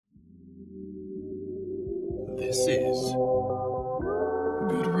This is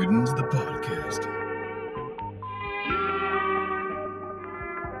Good Riddance, the podcast.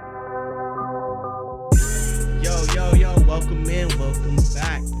 Yo, welcome in, welcome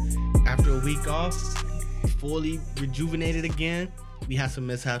back. After a week off, fully rejuvenated again. We had some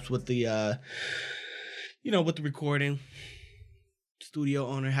mishaps with the, with the recording. Studio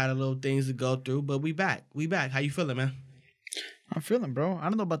owner had a little things to go through, but we back. How you feeling, man? I'm feeling, bro. I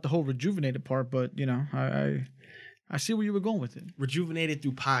don't know about the whole rejuvenated part, but I see where you were going with it. Rejuvenated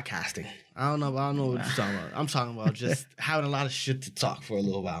through podcasting. I don't know what you're talking about. I'm talking about just having a lot of shit to talk for a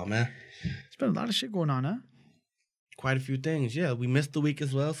little while, man. There's been a lot of shit going on, huh? Quite a few things, yeah. We missed the week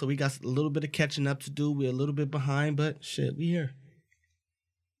as well, so we got a little bit of catching up to do. We're a little bit behind, but shit, we here.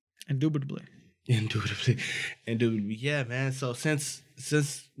 Indubitably. Yeah, man. So since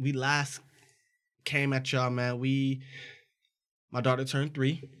we last came at y'all, man, my daughter turned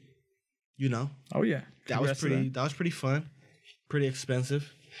 3. You know. Oh yeah. That was pretty fun. Pretty expensive.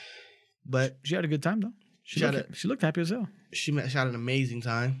 But she had a good time though. She looked happy as hell. She had an amazing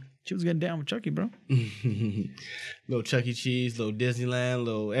time. She was getting down with Chucky, bro. Little Chuck E. Cheese, little Disneyland,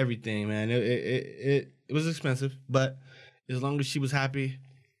 little everything, man. It was expensive, but as long as she was happy,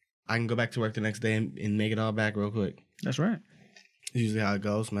 I can go back to work the next day and make it all back real quick. That's right. Usually how it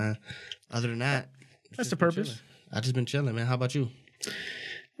goes, man. Other than that, that's the purpose. I just been chilling, man. How about you?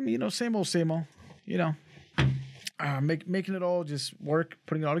 I mean, same old. You know, making it all just work,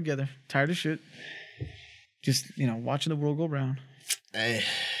 putting it all together. Tired of shit. Just watching the world go round. Hey.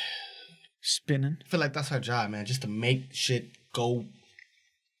 Spinning. I feel like that's our job, man. Just to make shit go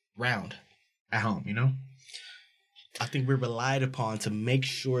round at home, you know? I think we're relied upon to make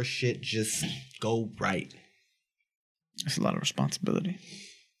sure shit just go right. It's a lot of responsibility.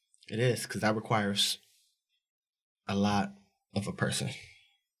 It is, because that requires a lot of a person.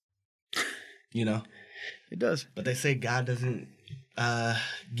 You know? It does. But they say God doesn't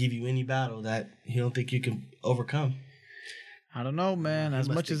give you any battle that he don't think you can overcome. I don't know, man. As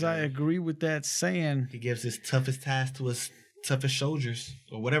much as I agree with that saying. He gives his toughest task to his toughest soldiers,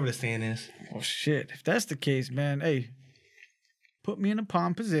 or whatever the saying is. Oh, shit. If that's the case, man, hey, put me in a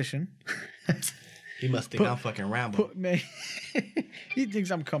palm position. He must think I'm fucking Rambo. He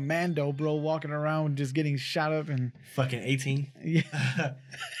thinks I'm Commando, bro, walking around just getting shot up and... Fucking 18? Yeah.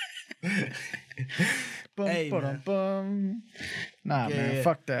 Hey, man. Nah, yeah, man,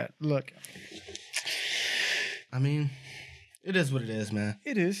 fuck that. Look. I mean... It is what it is, man.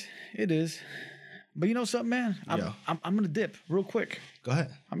 It is. But you know something, man? I'm going to dip real quick. Go ahead.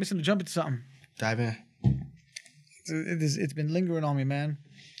 I'm just going to jump into something. Dive in. It's been lingering on me, man.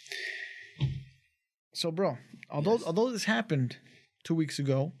 So, bro, although this happened 2 weeks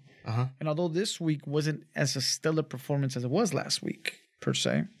ago, and although this week wasn't as a stellar performance as it was last week, per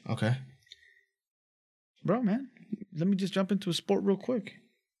se. Okay. Bro, man, let me just jump into a sport real quick.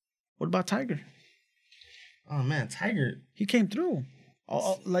 What about Tiger? Oh, man, Tiger. He came through.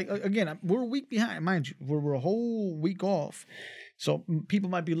 Again, we're a week behind, mind you. We're a whole week off. So people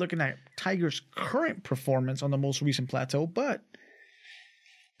might be looking at Tiger's current performance on the most recent plateau, but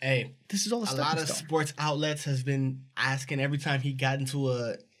hey, this is all a lot of sports outlets has been asking every time he got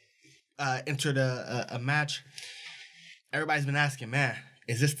into entered a match. Everybody's been asking, man,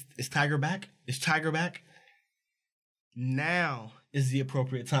 is Tiger back? Is Tiger back? Now is the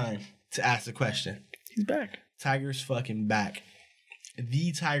appropriate time to ask the question. He's back. Tiger's fucking back.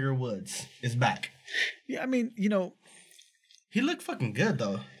 The Tiger Woods is back. Yeah, I mean, he looked fucking good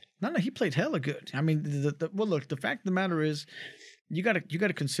though. No, he played hella good. I mean, look, the fact of the matter is, you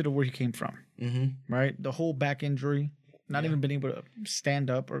gotta consider where he came from, right? The whole back injury, not even being able to stand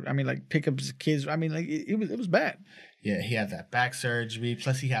up, or pick up his kids. I mean, it was bad. Yeah, he had that back surgery.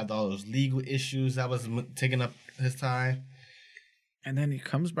 Plus, he had all those legal issues that was taking up his time. And then he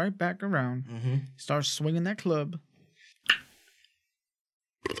comes right back around, starts swinging that club.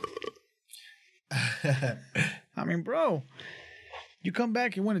 I mean, bro, you come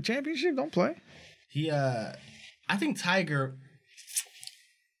back and win a championship, don't play. I think Tiger,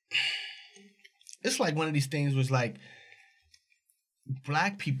 it's like one of these things was like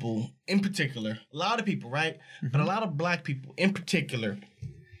black people in particular, a lot of people, right? But a lot of black people in particular,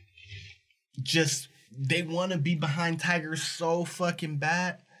 just... They want to be behind Tiger so fucking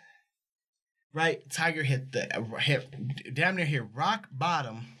bad, right? Tiger hit damn near hit rock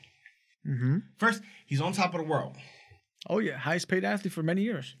bottom. First, he's on top of the world. Oh yeah, highest paid athlete for many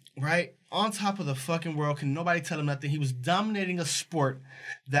years. Right, on top of the fucking world. Can nobody tell him nothing? He was dominating a sport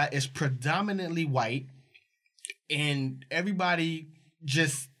that is predominantly white, and everybody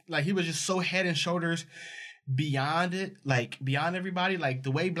just he was just so head and shoulders beyond it, like beyond everybody, like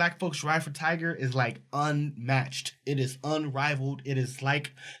the way black folks ride for Tiger is like unmatched. It is unrivaled. It is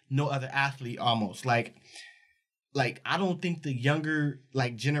like no other athlete almost. Like I don't think the younger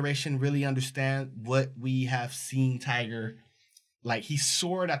like generation really understand what we have seen Tiger. Like he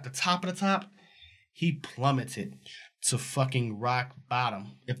soared at the top of the top, he plummeted to fucking rock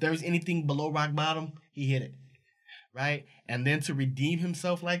bottom. If there was anything below rock bottom, he hit it. Right? And then to redeem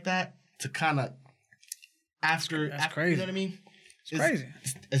himself like that, to kind of after crazy. You know what I mean? It's crazy.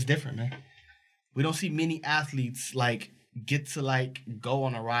 It's different, man. We don't see many athletes like get to like go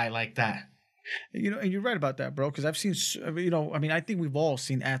on a ride like that. You know, and you're right about that, bro. Because I've seen, you know, I mean, I think we've all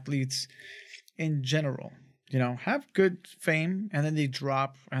seen athletes in general, you know, have good fame and then they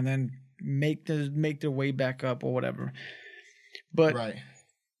drop and then make their way back up or whatever. But right.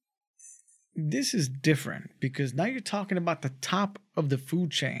 This is different because now you're talking about the top of the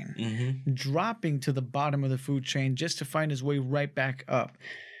food chain, dropping to the bottom of the food chain just to find his way right back up.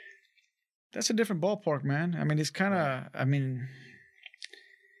 That's a different ballpark, man. I mean, it's kind of, I mean,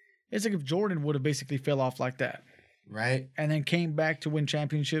 it's like if Jordan would have basically fell off like that. Right. And then came back to win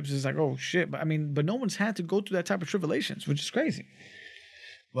championships. It's like, oh shit. But I mean, but no one's had to go through that type of tribulations, which is crazy.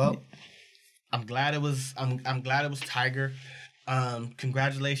 Well, I'm glad it was Tiger.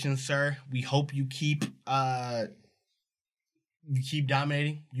 Congratulations, sir. We hope you keep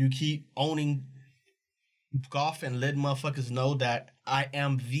dominating. You keep owning golf and letting motherfuckers know that I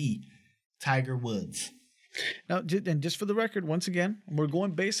am the Tiger Woods. Now, and just for the record, once again, we're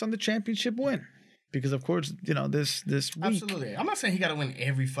going based on the championship win. Because, of course, you know, this week... Absolutely. I'm not saying he got to win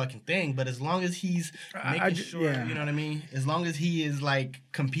every fucking thing, but as long as he's making sure, you know what I mean? As long as he is, like,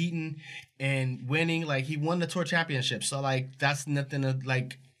 competing and winning, like, he won the Tour Championship. So, like, that's nothing to,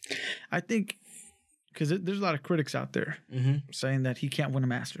 like... I think, because there's a lot of critics out there saying that he can't win a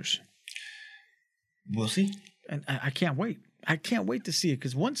Masters. We'll see. And I can't wait. I can't wait to see it,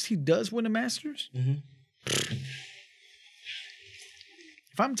 because once he does win a Masters...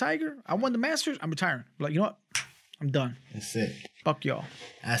 If I'm Tiger, I won the Masters, I'm retiring. Like, you know what? I'm done. That's it. Fuck y'all.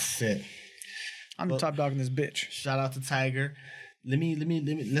 That's it. I'm the top dog in this bitch. Shout out to Tiger.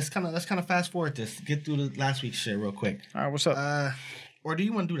 Let's kind of fast forward this. Get through the last week's shit real quick. All right, what's up? Or do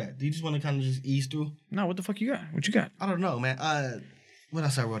you want to do that? Do you just want to kind of just ease through? No, what the fuck you got? What you got? I don't know, man. What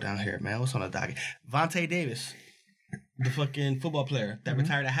else I wrote down here, man? What's on the docket? Vontae Davis, the fucking football player that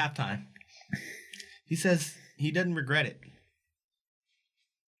retired at halftime. He says he doesn't regret it.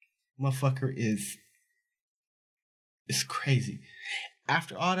 Motherfucker it's crazy.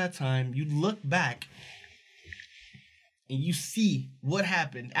 After all that time, you look back and you see what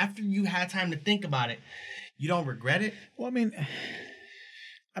happened. After you had time to think about it, you don't regret it? Well, I mean,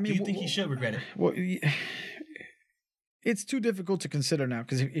 do you think he should regret it? Well, it's too difficult to consider now,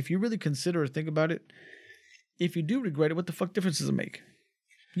 because if you really consider or think about it, if you do regret it, what the fuck difference does it make?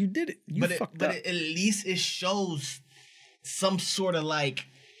 You did it. You fucked up. But at least it shows some sort of like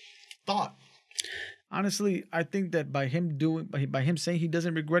thought. Honestly, I think that by him saying he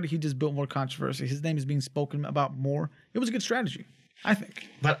doesn't regret it, he just built more controversy. His name is being spoken about more. It was a good strategy, I think.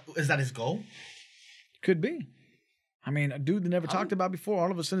 But is that his goal? Could be. I mean, a dude that never talked about before,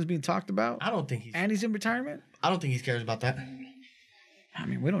 all of a sudden is being talked about. I don't think he's in retirement. I don't think he cares about that. I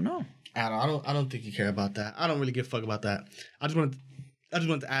mean, we don't know. I don't think he cares about that. I don't really give a fuck about that. I just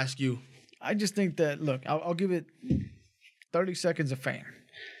wanted to ask you. I just think that, look, I'll give it 30 seconds of fame.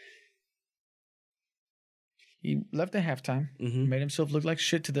 He left at halftime, made himself look like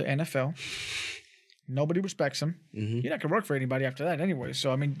shit to the NFL. Nobody respects him. You're not going to work for anybody after that anyway.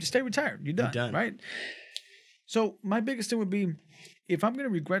 So, I mean, just stay retired. You're done, right? So, my biggest thing would be, if I'm going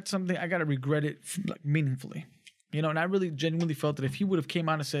to regret something, I got to regret it like meaningfully. You know, and I really genuinely felt that if he would have came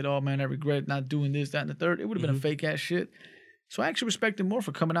out and said, oh, man, I regret not doing this, that, and the third, it would have been a fake-ass shit. So, I actually respect him more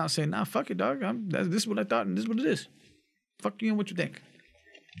for coming out and saying, nah, fuck it, dog. This is what I thought, and this is what it is. Fuck you and what you think.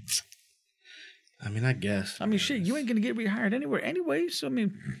 I mean, I guess. I mean, shit, you ain't gonna get rehired anywhere anyway. So I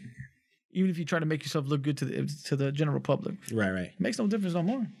mean, even if you try to make yourself look good to the general public, right, it makes no difference no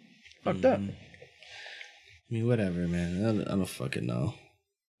more. Fucked up. I mean, whatever, man. I don't fucking know.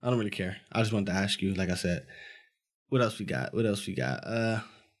 I don't really care. I just wanted to ask you, like I said, what else we got? I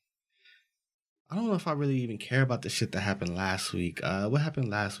don't know if I really even care about the shit that happened last week. What happened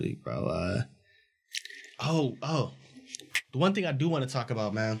last week, bro? The one thing I do want to talk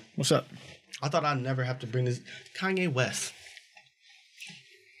about, man. What's up? I thought I'd never have to bring this. Kanye West.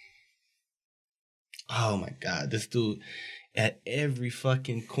 Oh my God, this dude at every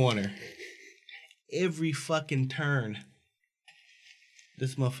fucking corner, every fucking turn,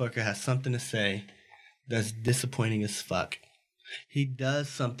 this motherfucker has something to say that's disappointing as fuck. He does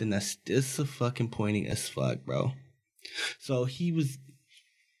something that's disappointing as fuck, bro. So he was,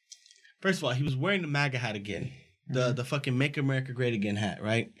 first of all, he was wearing the MAGA hat again, the fucking Make America Great Again hat,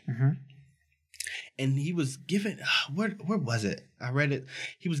 right? Mm-hmm. And he was giving, where was it? I read it.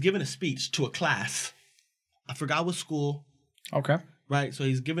 He was giving a speech to a class. I forgot what school. Okay. Right, so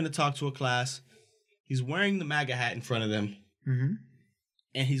he's giving a talk to a class. He's wearing the MAGA hat in front of them. Mm-hmm.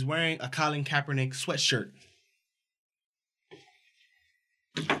 And he's wearing a Colin Kaepernick sweatshirt.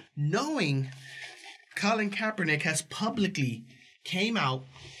 Knowing Colin Kaepernick has publicly came out,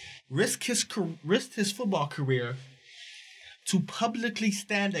 risked his football career to publicly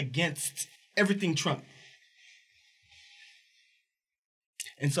stand against everything Trump.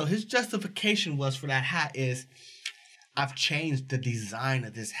 And so his justification was for that hat is, I've changed the design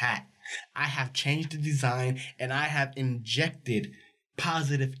of this hat. I have changed the design and I have injected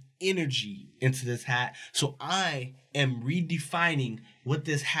positive energy into this hat. So I am redefining what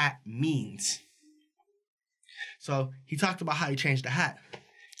this hat means. So he talked about how he changed the hat.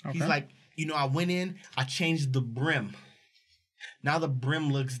 Okay. He's like, I went in, I changed the brim. Now the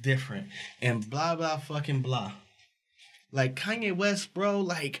brim looks different. And blah, blah, fucking blah. Like Kanye West, bro,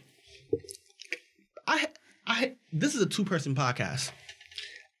 like, this is a 2-person podcast.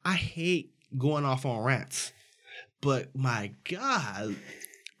 I hate going off on rants, but my God,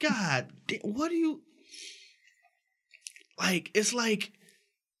 what do you like? It's like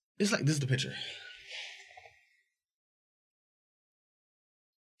this is the picture.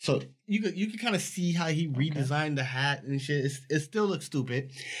 So you can kind of see how he redesigned the hat and shit. It still looks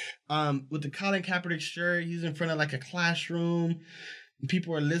stupid. With the Colin Kaepernick shirt, he's in front of like a classroom.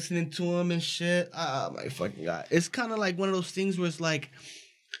 People are listening to him and shit. Oh my fucking God. It's kind of like one of those things where it's like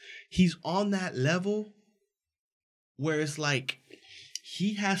he's on that level where it's like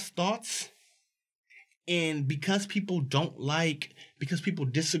he has thoughts, and because people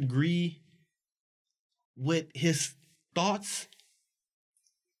disagree with his thoughts,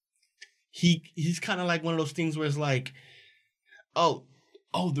 he's kind of like one of those things where it's like, oh,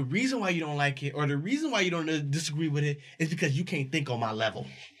 the reason why you don't like it or the reason why you don't disagree with it is because you can't think on my level.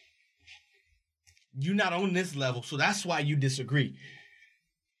 You're not on this level, so that's why you disagree.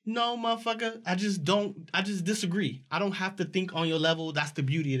 No, motherfucker, I just disagree. I don't have to think on your level. That's the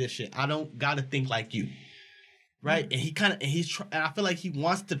beauty of this shit. I don't gotta think like you. Right? And and I feel like he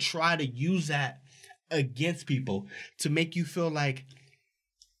wants to try to use that against people to make you feel like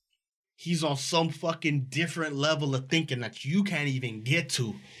he's on some fucking different level of thinking that you can't even get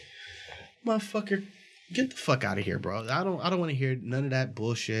to. Motherfucker, get the fuck out of here, bro. I don't want to hear none of that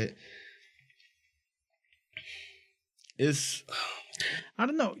bullshit. I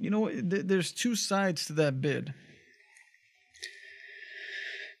don't know. There's two sides to that bid.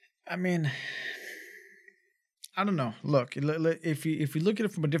 I mean, I don't know. Look, if you look at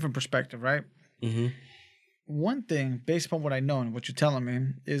it from a different perspective, right? Mm-hmm. One thing, based upon what I know and what you're telling me,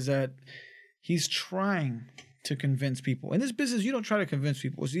 is that he's trying to convince people. In this business, you don't try to convince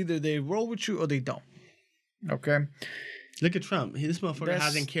people. It's either they roll with you or they don't. Okay? Look at Trump. This motherfucker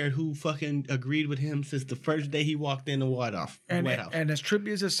hasn't cared who fucking agreed with him since the first day he walked in the White House. And as trippy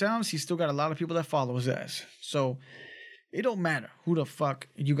as it sounds, he's still got a lot of people that follow his ass. So it don't matter who the fuck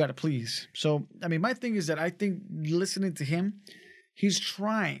you got to please. So, I mean, my thing is that I think listening to him, he's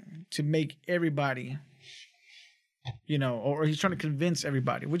trying to make everybody... or he's trying to convince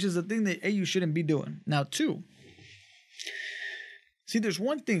everybody, which is the thing that you shouldn't be doing. Now, 2, see, there's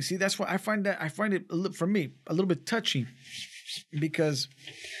one thing. See, that's why I find it for me a little bit touchy, because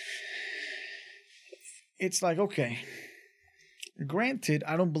it's like, okay, granted,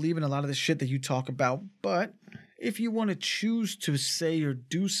 I don't believe in a lot of the shit that you talk about, but if you want to choose to say or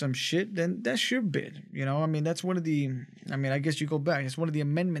do some shit, then that's your bid. I mean, that's one of the, I guess you go back. It's one of the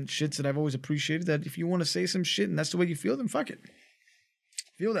amendment shits that I've always appreciated, that if you want to say some shit and that's the way you feel, then fuck it.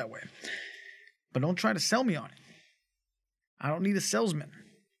 Feel that way. But don't try to sell me on it. I don't need a salesman.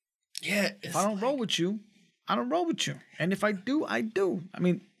 Yeah. If I don't roll with you, I don't roll with you. And if I do, I do. I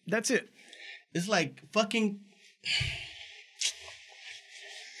mean, that's it. It's like fucking...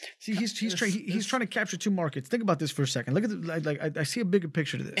 See, he's trying to capture 2 markets. Think about this for a second. Look at I see a bigger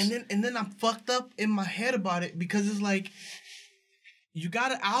picture to this. And then I'm fucked up in my head about it, because it's like, you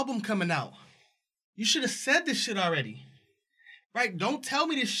got an album coming out. You should have said this shit already, right? Don't tell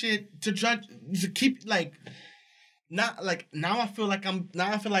me this shit to keep like, not like now. I feel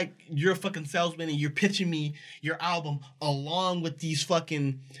like you're a fucking salesman and you're pitching me your album along with these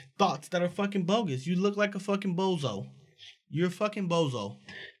fucking thoughts that are fucking bogus. You look like a fucking bozo. You're a fucking bozo.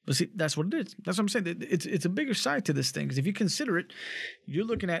 But see, that's what it is. That's what I'm saying. It's a bigger side to this thing. Because if you consider it, you're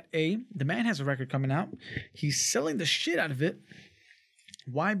looking at the man has a record coming out. He's selling the shit out of it.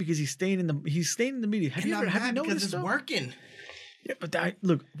 Why? Because he's staying in the media. Have you noticed because it's working? Yeah, but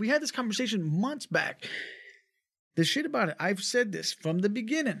look, we had this conversation months back. The shit about it, I've said this from the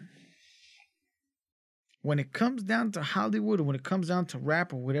beginning. When it comes down to Hollywood or when it comes down to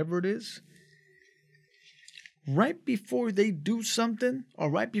rap or whatever it is, right before they do something or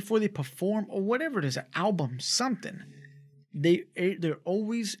right before they perform or whatever it is, an album, something, they're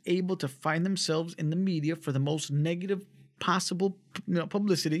always able to find themselves in the media for the most negative possible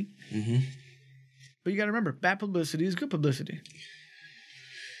publicity. Mm-hmm. But you got to remember, bad publicity is good publicity.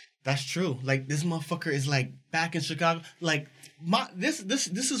 That's true. Like, this motherfucker is like back in Chicago. Like, this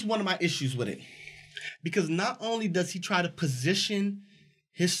is one of my issues with it. Because not only does he try to position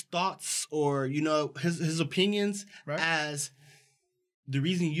his thoughts or, his opinions as the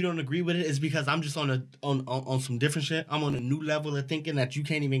reason you don't agree with it is because I'm just on some different shit. I'm on a new level of thinking that you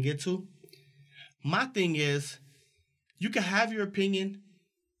can't even get to. My thing is, you can have your opinion.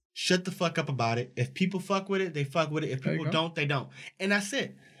 Shut the fuck up about it. If people fuck with it, they fuck with it. If people don't, they don't. And that's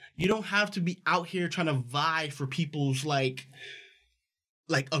it. You don't have to be out here trying to vie for people's like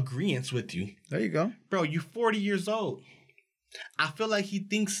agreeance with you. There you go. Bro, you're 40 years old. I feel like he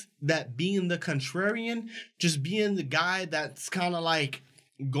thinks that being the contrarian, just being the guy that's kind of like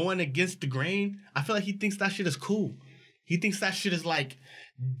going against the grain, I feel like he thinks that shit is cool. He thinks that shit is like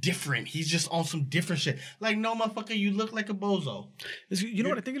different. He's just on some different shit. Like, no, motherfucker, you look like a bozo. You know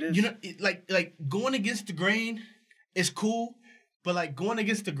what I think it is? Like going against the grain is cool, but like going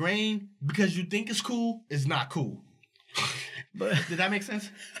against the grain because you think it's cool is not cool. But did that make sense?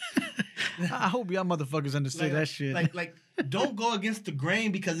 I hope y'all motherfuckers understand that shit. Like, don't go against the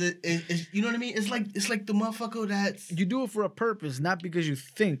grain because it's you know what I mean? It's like the motherfucker that's you do it for a purpose, not because you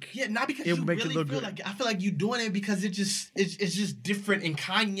think. Yeah, not because you really feel good. Like I feel like you doing it because it's just different. In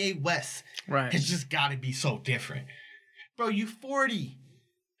Kanye West, right? It's just got to be so different, bro. You 40.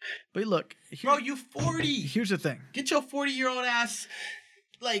 But look, bro, you 40. Here's the thing. Get your 40-year-old ass.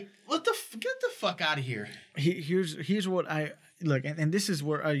 Like, get the fuck out of here. Here's what I look, and this is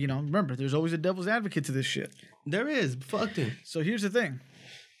where remember, there's always a devil's advocate to this shit. There is. Fuck them. So here's the thing.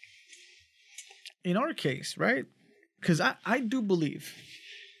 In our case, right? Because I do believe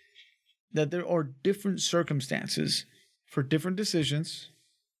that there are different circumstances for different decisions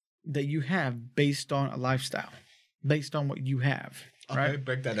that you have based on a lifestyle, based on what you have. Okay, right?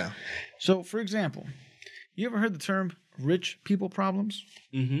 Break that down. So, for example, you ever heard the term rich people problems?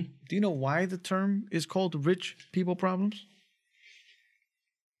 Mm-hmm. Do you know why the term is called rich people problems?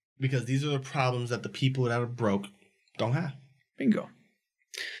 Because these are the problems that the people that are broke don't have. Bingo.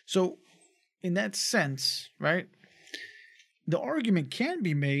 So, in that sense, right, the argument can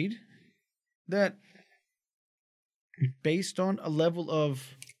be made that based on a level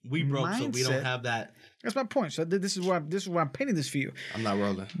of we broke, mindset, so we don't have that. That's my point. So this is why I'm painting this for you. I'm not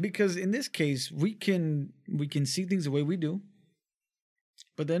rolling. Because in this case, we can see things the way we do.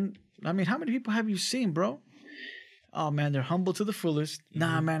 But then, I mean, how many people have you seen, bro? Oh, man, they're humble to the fullest. Mm-hmm.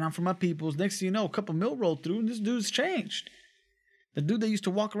 Nah, man, I'm for my peoples. Next thing you know, a couple mil rolled through, and this dude's changed. The dude that used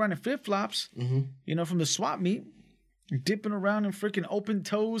to walk around in flip-flops, from the swap meet, dipping around in freaking open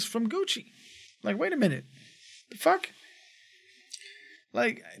toes from Gucci. Like, wait a minute. The fuck?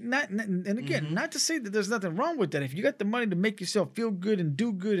 Like, not to say that there's nothing wrong with that. If you got the money to make yourself feel good and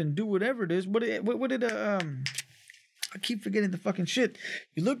do whatever it is, I keep forgetting the fucking shit.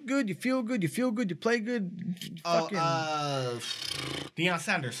 You look good, you feel good, you play good. Deion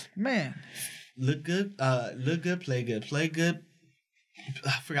Sanders. Man. Look good, play good.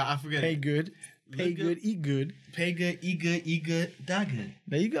 I forget. Pay good, eat good. Pay good, eat good, die good.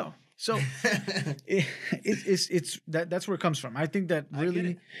 There you go. So it's that's where it comes from. I think that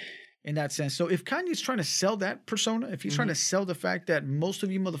really in that sense. So if Kanye's trying to sell that persona, if he's trying to sell the fact that most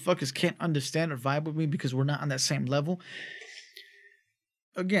of you motherfuckers can't understand or vibe with me because we're not on that same level,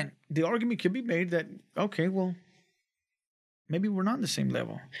 again, the argument could be made that, okay, well, maybe we're not on the same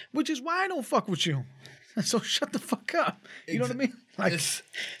level, which is why I don't fuck with you. So shut the fuck up. You know what I mean? Like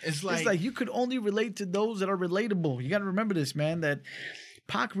it's like you could only relate to those that are relatable. You got to remember this, man, that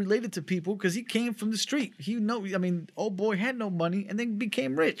Pac related to people because he came from the street. Old boy had no money and then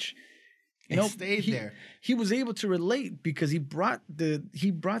became rich. Stayed there. He was able to relate because he brought the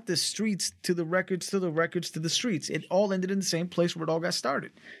streets to the records, to the streets. It all ended in the same place where it all got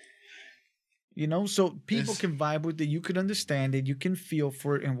started. So people can vibe with it. You could understand it. You can feel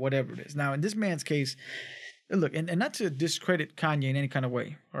for it and whatever it is. Now, in this man's case, look, and not to discredit Kanye in any kind of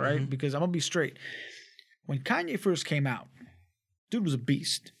way, all right? Because I'm going to be straight. When Kanye first came out, Dude was a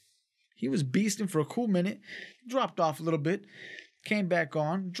beast. He was beasting for a cool minute, dropped off a little bit, came back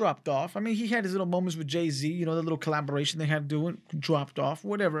on, dropped off. I mean, he had his little moments with Jay-Z, you know, the little collaboration they had doing, dropped off,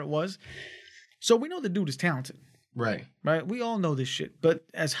 whatever it was. So we know the dude is talented. Right. Right? We all know this shit. But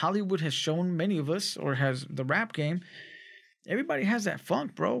as Hollywood has shown many of us, or has the rap game, everybody has that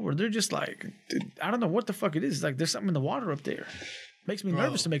funk, bro, where they're just like, I don't know what the fuck it is. Like, there's something in the water up there. Makes me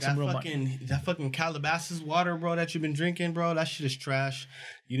nervous to make some real money. That fucking Calabasas water, bro, that you've been drinking, bro, that shit is trash.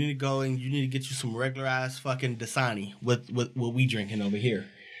 You need to go and you need to get you some regular ass fucking Dasani with what we drinking over here.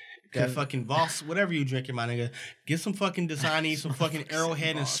 That fucking Voss, whatever you drinking, my nigga. Get some fucking Dasani, some fucking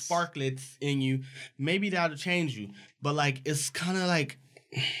Arrowhead and Sparklets in you. Maybe that'll change you. But like, it's kind of like,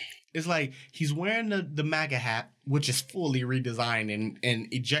 it's like he's wearing the MAGA hat, which is fully redesigned and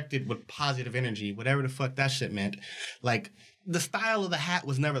ejected with positive energy, whatever the fuck that shit meant. Like, the style of the hat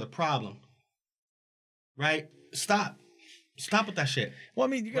was never the problem. Right? Stop with that shit. Well, I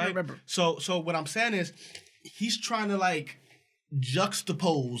mean, you gotta remember. So what I'm saying is, he's trying to like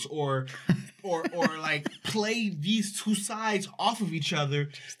juxtapose or like play these two sides off of each other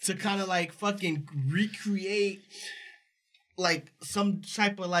to kind of like fucking recreate like some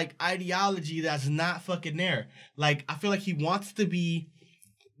type of like ideology that's not fucking there. Like, I feel like he wants to be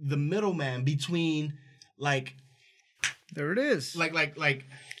the middleman between like, there it is. Like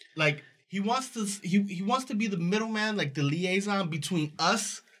he wants to be the middleman, like the liaison between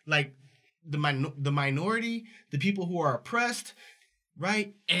us, like the minority, the people who are oppressed,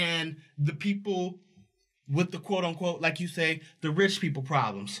 right, and the people with the quote unquote, like you say, the rich people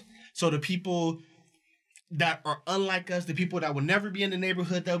problems. So the people that are unlike us, the people that will never be in the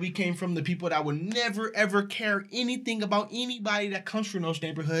neighborhood that we came from, the people that will never ever care anything about anybody that comes from those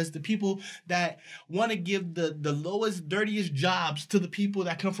neighborhoods, the people that want to give the lowest, dirtiest jobs to the people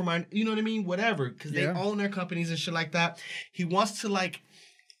that come from our, you know what I mean? Whatever, because they own their companies and shit like that. He wants to like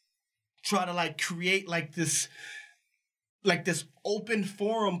try to like create like this open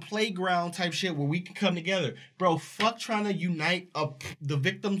forum playground type shit where we can come together. Bro, fuck trying to unite the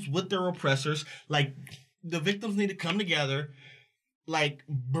victims with their oppressors. Like, the victims need to come together, like,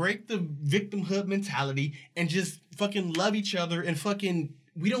 break the victimhood mentality and just fucking love each other and fucking,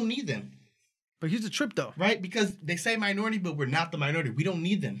 we don't need them. But here's the trip though. Right? Because they say minority, but we're not the minority. We don't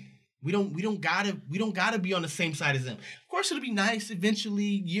need them. We don't gotta be on the same side as them. Of course, it'll be nice eventually,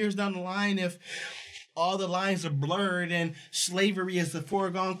 years down the line, if all the lines are blurred and slavery is the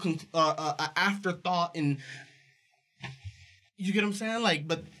foregone afterthought, and you get what I'm saying? Like,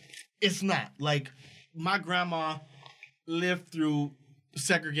 but it's not. Like, my grandma lived through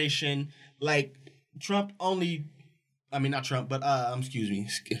segregation. Like, Trump only, I mean, not Trump, but excuse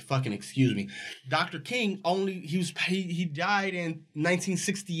me. Dr. King only, he died in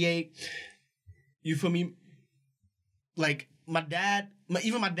 1968. You feel me? Like, my dad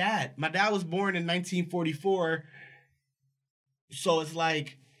was born in 1944. So it's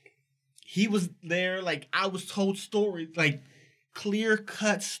like, he was there. Like, I was told stories, like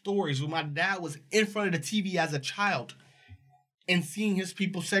clear-cut stories, when my dad was in front of the TV as a child and seeing his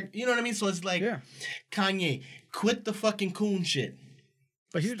people you know what I mean? So it's like, Kanye, quit the fucking coon shit.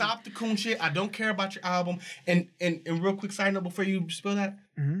 But stop the coon shit. I don't care about your album. And real quick side note before you spill that,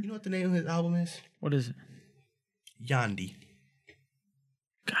 you know what the name of his album is? What is it? Yandhi.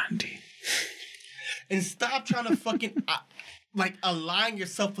 Gandhi. And stop trying to fucking like align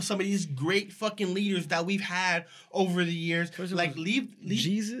yourself with some of these great fucking leaders that we've had over the years. Like, leave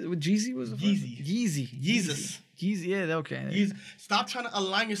Jesus. Jeezy was Jesus. Yeezy, yeah, okay. Stop trying to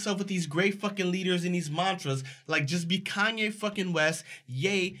align yourself with these great fucking leaders and these mantras. Like, just be Kanye fucking West.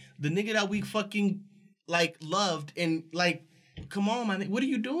 Yay, the nigga that we fucking like loved, and like, come on, man, what are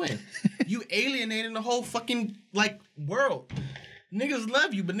you doing? You alienating the whole fucking like world. Niggas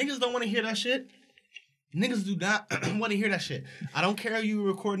love you, but niggas don't want to hear that shit. Niggas do not want to hear that shit. I don't care if you were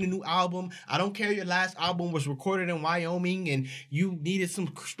recording a new album. I don't care your last album was recorded in Wyoming and you needed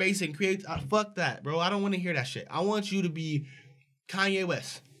some space and create. Fuck that, bro. I don't want to hear that shit. I want you to be Kanye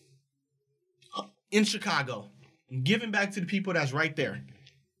West in Chicago, giving back to the people that's right there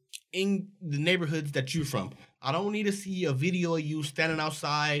in the neighborhoods that you're from. I don't need to see a video of you standing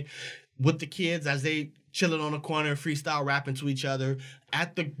outside with the kids as they chilling on the corner, freestyle rapping to each other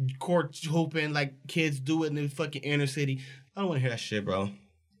at the court, hoping like kids do it in the fucking inner city. I don't want to hear that shit, bro.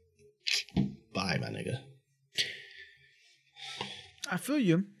 Bye, my nigga. I feel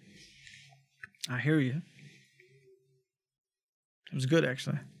you. I hear you. It was good,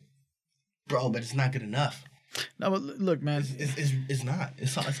 actually. Bro, but it's not good enough. No, but look, man. It's not.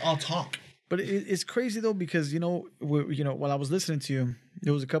 It's all talk. But it's crazy though, because while I was listening to you,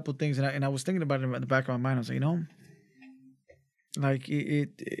 there was a couple of things, and I was thinking about it in the back of my mind. I was like, Like if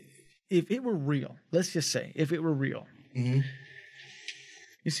it were real, let's just say, if it were real, you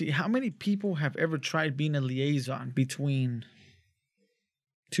see, how many people have ever tried being a liaison between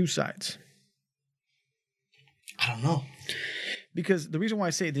two sides? I don't know. Because the reason why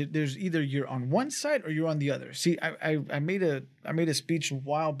I say there's either you're on one side or you're on the other. See, I made a speech a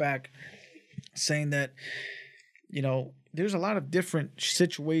while back saying that, you know, there's a lot of different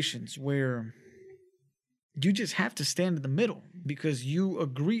situations where you just have to stand in the middle because you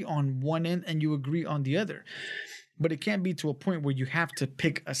agree on one end and you agree on the other. But it can't be to a point where you have to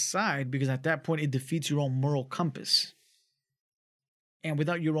pick a side, because at that point it defeats your own moral compass. And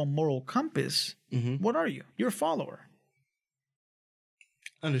without your own moral compass, what are you? You're a follower.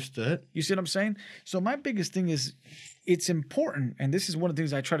 Understood. You see what I'm saying? So my biggest thing is, it's important, and this is one of the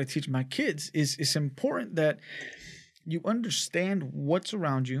things I try to teach my kids, is it's important that you understand what's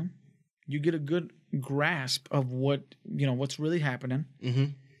around you, you get a good grasp of what's really happening,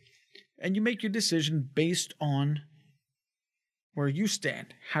 and you make your decision based on where you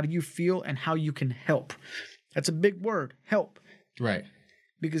stand. How do you feel and how you can help? That's a big word, help. Right.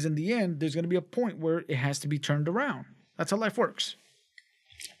 Because in the end, there's going to be a point where it has to be turned around. That's how life works.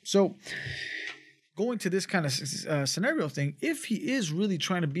 So going to this kind of scenario thing, if he is really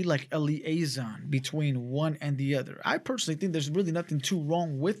trying to be like a liaison between one and the other, I personally think there's really nothing too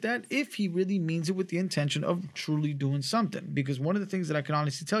wrong with that if he really means it with the intention of truly doing something. Because one of the things that I can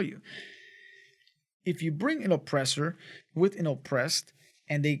honestly tell you, if you bring an oppressor with an oppressed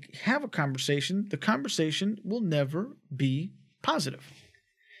and they have a conversation, the conversation will never be positive.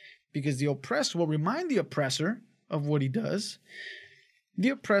 Because the oppressed will remind the oppressor of what he does. The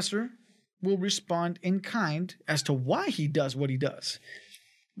oppressor will respond in kind as to why he does what he does.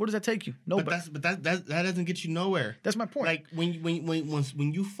 Where does that take you? Nowhere. But that doesn't get you nowhere. That's my point. Like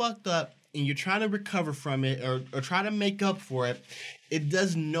when you fucked up and you're trying to recover from it or try to make up for it, it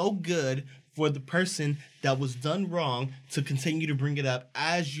does no good for the person that was done wrong to continue to bring it up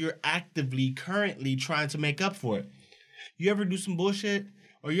as you're actively currently trying to make up for it. You ever do some bullshit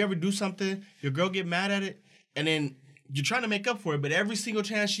or you ever do something, your girl get mad at it, and then you're trying to make up for it, but every single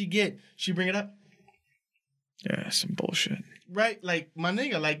chance she bring it up? Yeah, some bullshit. Right? Like, my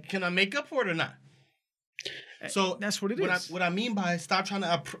nigga, like, can I make up for it or not? So that's what it is. What I mean by stop trying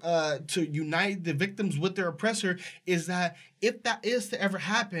to unite the victims with their oppressor is that if that is to ever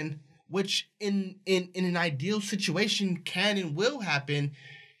happen, which in an ideal situation can and will happen,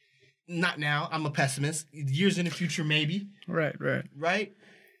 not now, I'm a pessimist, years in the future maybe. Right.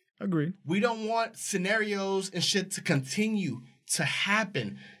 Agreed. We don't want scenarios and shit to continue to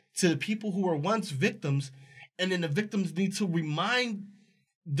happen to the people who were once victims, and then the victims need to remind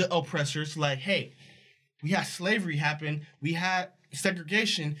the oppressors, like, hey, we had slavery happen, we had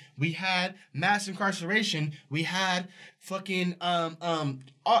segregation, we had mass incarceration, we had fucking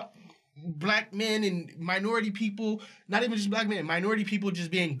black men and minority people, not even just black men, minority people just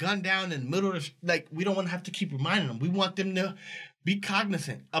being gunned down in the middle of like, we don't want to have to keep reminding them. We want them to be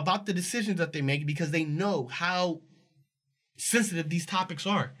cognizant about the decisions that they make because they know how sensitive these topics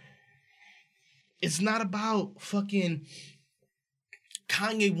are. It's not about fucking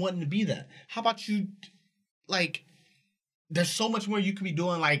Kanye wanting to be that. How about you, like, there's so much more you could be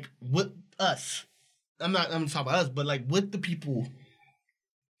doing, like, with us. I'm talking about us, but, like, with the people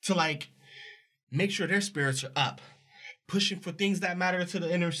to, like, make sure their spirits are up. Pushing for things that matter to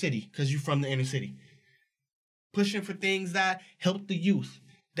the inner city because you're from the inner city. Pushing for things that help the youth,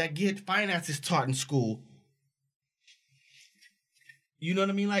 that get finances taught in school. You know what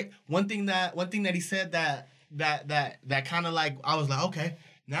I mean? Like one thing that he said that kind of like I was like, okay,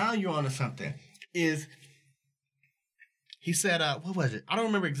 now you're onto something. Is he said, what was it? I don't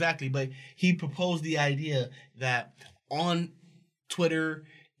remember exactly, but he proposed the idea that on Twitter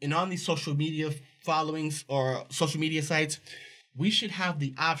and on these social media followings or social media sites, we should have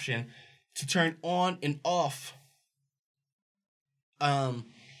the option to turn on and off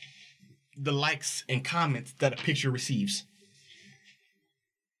the likes and comments that a picture receives.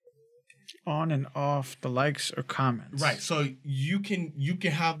 On and off the likes or comments. Right. So you can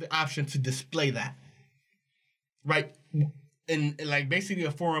have the option to display that. Right. And like basically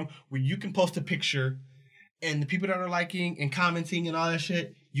a forum where you can post a picture and the people that are liking and commenting and all that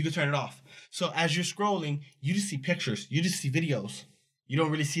shit, you can turn it off. So as you're scrolling, you just see pictures. You just see videos. You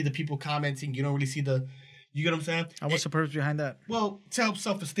don't really see the people commenting. You don't really see the... You get what I'm saying? And what's the purpose behind that? Well, to help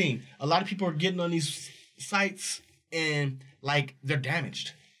self-esteem. A lot of people are getting on these sites and, like, they're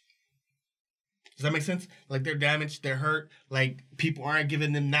damaged. Does that make sense? Like, they're damaged, they're hurt. Like, people aren't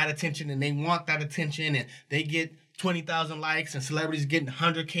giving them that attention and they want that attention and they get 20,000 likes and celebrities getting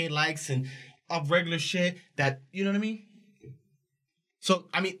 100K likes and of regular shit that, you know what I mean? So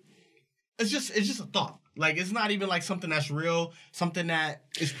I mean, it's just a thought. Like, it's not even like something that's real, something that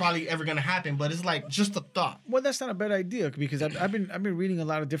is probably ever gonna happen, but it's like just a thought. Well, that's not a bad idea because I've been reading a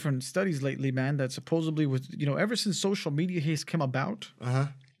lot of different studies lately, man. That supposedly was ever since social media has come about,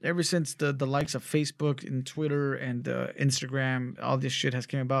 ever since the likes of Facebook and Twitter and Instagram, all this shit has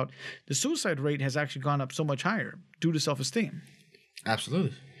came about, the suicide rate has actually gone up so much higher due to self-esteem.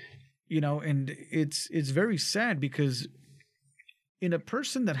 Absolutely. And it's very sad because in a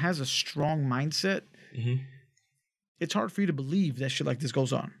person that has a strong mindset, it's hard for you to believe that shit like this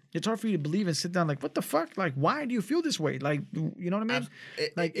goes on. It's hard for you to believe and sit down like, what the fuck? Like, why do you feel this way? Like, you know what I mean?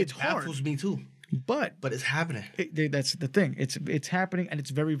 It's hard. It baffles me too. But it's happening. That's the thing. It's happening and it's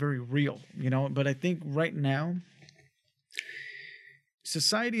very, very real, But I think right now,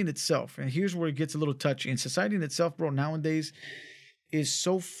 society in itself, and here's where it gets a little touchy. And society in itself, bro, nowadays is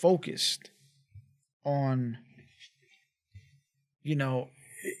so focused on,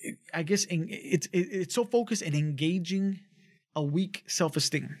 I guess it's so focused in engaging a weak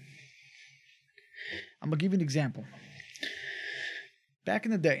self-esteem. I'm going to give you an example. Back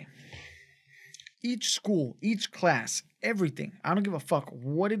in the day, each school, each class, everything, I don't give a fuck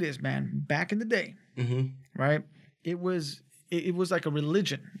what it is, man. Back in the day, right? It was like a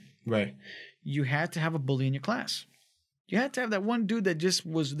religion. Right. You had to have a bully in your class. You had to have that one dude that just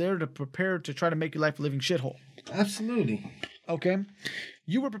was there to prepare to try to make your life a living shithole. Absolutely. Okay?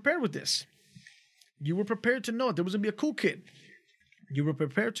 You were prepared with this. You were prepared to know there was going to be a cool kid. You were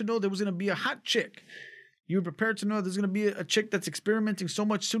prepared to know there was going to be a hot chick. You were prepared to know there's going to be a chick that's experimenting so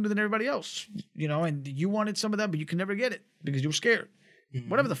much sooner than everybody else. And you wanted some of that, but you could never get it because you were scared.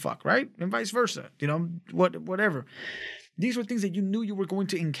 Whatever the fuck, right? And vice versa. Whatever. These were things that you knew you were going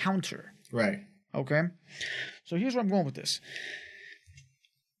to encounter. Right. Okay? So here's where I'm going with this.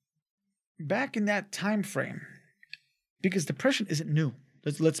 Back in that time frame, because depression isn't new.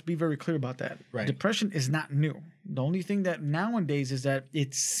 Let's be very clear about that. Right. Depression is not new. The only thing that nowadays is that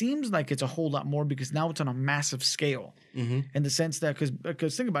it seems like it's a whole lot more because now it's on a massive scale. In the sense that,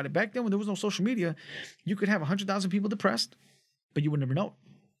 because think about it, back then when there was no social media, you could have 100,000 people depressed, but you would never know it.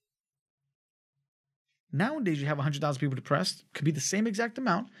 Nowadays, you have 100,000 people depressed. Could be the same exact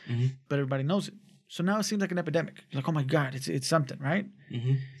amount, but everybody knows it. So now it seems like an epidemic. Like, oh my God, it's something, right?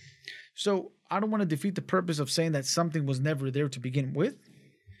 So I don't want to defeat the purpose of saying that something was never there to begin with.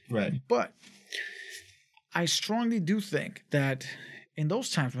 Right. But I strongly do think that in those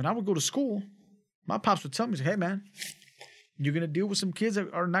times when I would go to school, my pops would tell me, hey man, you're going to deal with some kids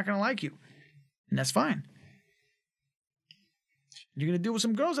that are not going to like you. And that's fine. You're going to deal with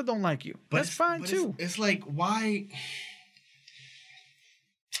some girls that don't like you. That's fine too. It's like, why?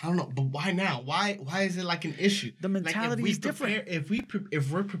 I don't know, but why now? Why is it like an issue? The mentality is different.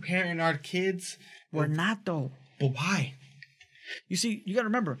 If we're preparing our kids, we're not though. But why? You see, you got to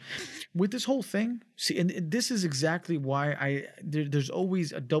remember, with this whole thing, and this is exactly why there's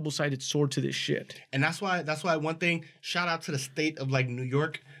always a double-sided sword to this shit. And that's why one thing, shout out to the state of like New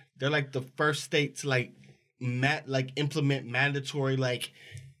York. They're like the first state to implement mandatory like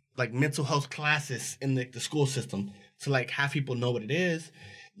mental health classes in the school system to like have people know what it is,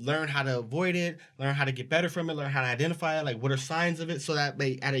 learn how to avoid it, learn how to get better from it, learn how to identify it, like what are signs of it, so that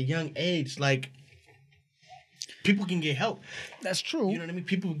they at a young age like people can get help. That's true. You know what I mean?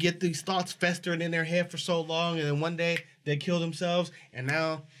 People get these thoughts festering in their head for so long, and then one day they kill themselves, and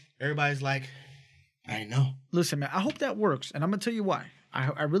now everybody's like, I know. Listen, man, I hope that works, and I'm going to tell you why.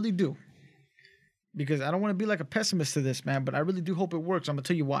 I really do. Because I don't want to be like a pessimist to this, man, but I really do hope it works. I'm going to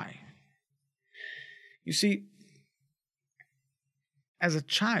tell you why. You see, as a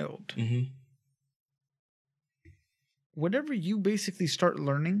child, whatever you basically start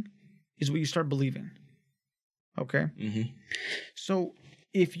learning is what you start believing. Okay? So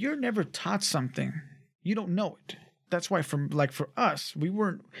if you're never taught something, you don't know it. That's why for us, we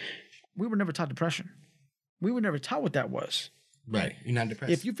were never taught depression. We were never taught what that was. Right. You're not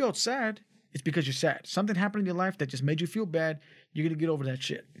depressed. If you felt sad, it's because you're sad. Something happened in your life that just made you feel bad. You're going to get over that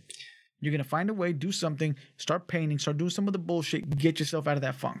shit. You're going to find a way, do something, start painting, start doing some of the bullshit, get yourself out of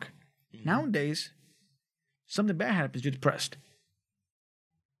that funk. Nowadays, something bad happens, you're depressed.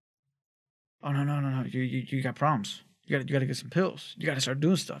 Oh, no. You got problems. You got to get some pills. You got to start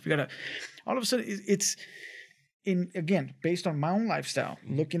doing stuff. You got to, all of a sudden, it's again, based on my own lifestyle,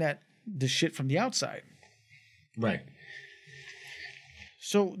 looking at the shit from the outside. Right.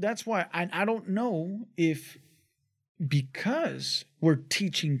 So that's why I don't know if because we're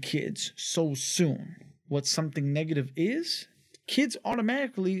teaching kids so soon what something negative is, kids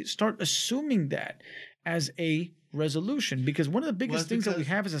automatically start assuming that as a resolution. Because one of the biggest things that we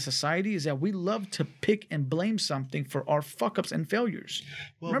have as a society is that we love to pick and blame something for our fuck ups and failures.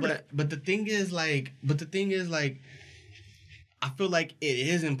 Well, but the thing is like, I feel like it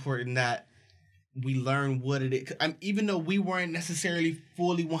is important that we learn what it is. Even though we weren't necessarily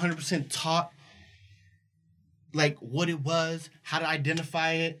fully 100% taught like what it was, how to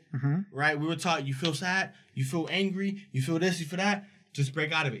identify it, right? We were taught you feel sad, you feel angry, you feel this, you feel that. Just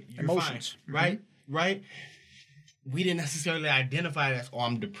break out of it. You're emotions, fine, right? Right? We didn't necessarily identify it as,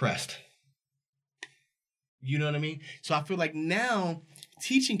 I'm depressed. You know what I mean? So I feel like now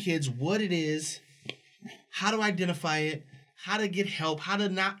teaching kids what it is, how to identify it, how to get help, how to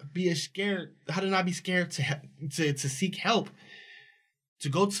not be scared to seek help, to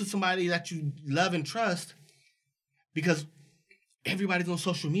go to somebody that you love and trust, because everybody's on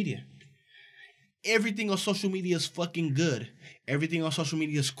social media. Everything on social media is fucking good. Everything on social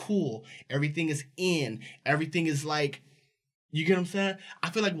media is cool. Everything is in. Everything is like, you get what I'm saying?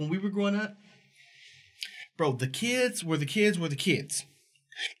 I feel like when we were growing up, bro, the kids were the kids.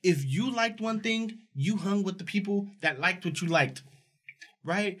 If you liked one thing, you hung with the people that liked what you liked,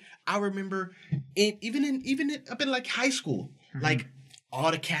 right? I remember even up in like high school, like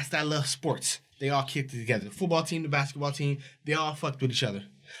all the cats that love sports, they all kicked it together. The football team, the basketball team, they all fucked with each other.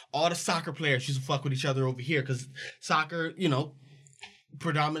 All the soccer players used to fuck with each other over here because soccer,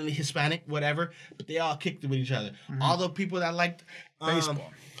 predominantly Hispanic, whatever, but they all kicked it with each other. All the people that liked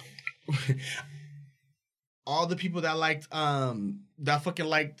baseball. All the people that liked that fucking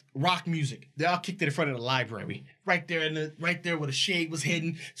liked rock music, they all kicked it in front of the library, right there where the shade was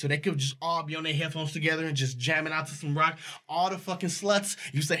hidden, so they could just all be on their headphones together and just jamming out to some rock. All the fucking sluts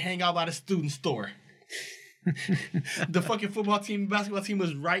used to hang out by the student store. The fucking football team, basketball team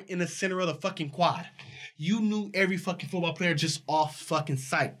was right in the center of the fucking quad. You knew every fucking football player just off fucking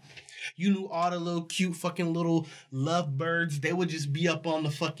sight. You knew all the little cute fucking little lovebirds. They would just be up on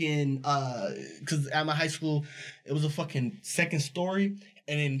the fucking, because at my high school, it was a fucking second story.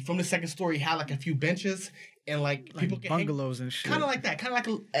 And then from the second story, it had like a few benches. And like people can bungalows and shit. Kind of like that. Kind of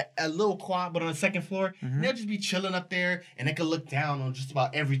like a little quad, but on the second floor. And they'll just be chilling up there. And they could look down on just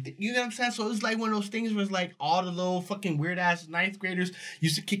about everything. You know what I'm saying? So it was like one of those things where it's like all the little fucking weird ass ninth graders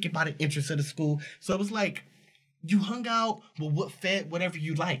used to kick it by the entrance of the school. So it was like you hung out with what fed whatever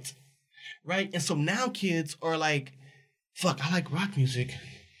you liked. Right? And so now kids are like, fuck, I like rock music,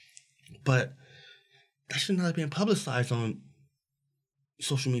 but that should not have been publicized on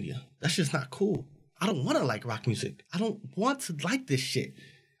social media. That's just not cool. I don't want to like rock music. I don't want to like this shit.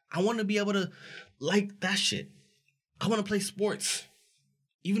 I want to be able to like that shit. I want to play sports,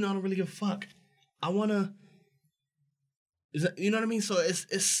 even though I don't really give a fuck. I want to, you know what I mean? So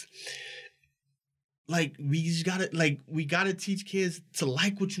it's like, we gotta teach kids to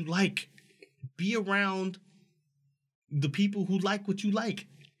like what you like. Be around the people who like what you like.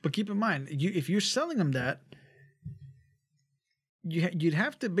 But keep in mind, if you're selling them that, you'd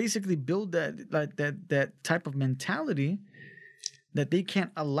have to basically build that type of mentality that they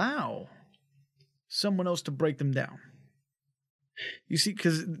can't allow someone else to break them down. You see,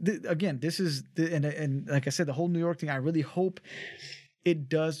 because again, this is and like I said, the whole New York thing. I really hope it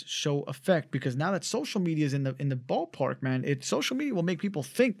does show effect, because now that social media is in the ballpark, man, social media will make people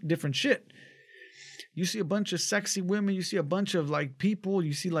think different shit. You see a bunch of sexy women, you see a bunch of like people,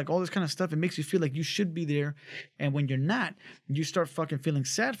 you see like all this kind of stuff. It makes you feel like you should be there. And when you're not, you start fucking feeling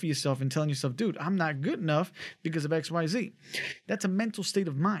sad for yourself and telling yourself, dude, I'm not good enough because of X, Y, Z. That's a mental state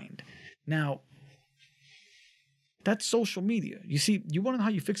of mind. Now, that's social media. You see, you want to know how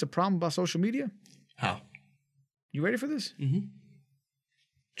you fix a problem about social media? How? You ready for this? Mm-hmm.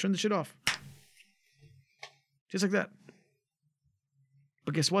 Turn the shit off. Just like that.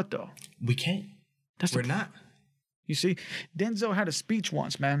 But guess what, though? We can't. We're not. You see, Denzel had a speech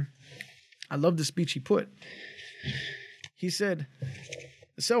once, man. I love the speech he put. He said,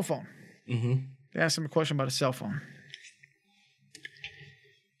 the cell phone. Mm-hmm. They asked him a question about a cell phone.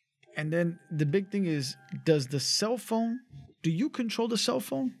 And then the big thing is, do you control the cell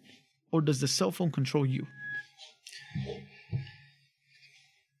phone, or does the cell phone control you?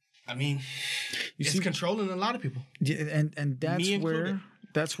 I mean, it's controlling a lot of people. Yeah, and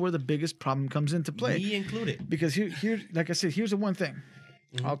that's where the biggest problem comes into play. Me included. Because here, like I said, here's the one thing.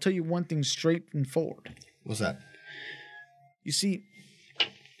 Mm-hmm. I'll tell you one thing straight and forward. What's that? You see,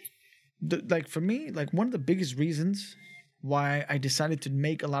 for me, one of the biggest reasons why I decided to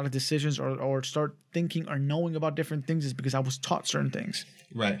make a lot of decisions or start thinking or knowing about different things is because I was taught certain things.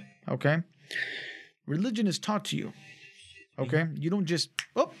 Right. Okay? Religion is taught to you. Okay? Mm-hmm. You don't just,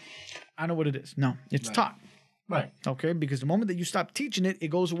 I know what it is. No, it's taught. Right. Okay? Because the moment that you stop teaching it, it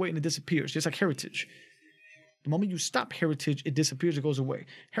goes away and it disappears. Just like heritage. The moment you stop heritage, it disappears, it goes away.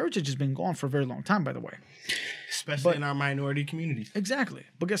 Heritage has been gone for a very long time, by the way. Especially in our minority communities. Exactly.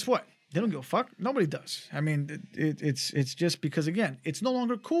 But guess what? They don't give a fuck. Nobody does. I mean, it's just because, again, it's no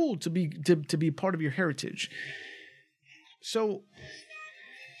longer cool to be part of your heritage. So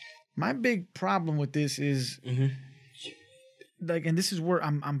my big problem with this is like, and this is where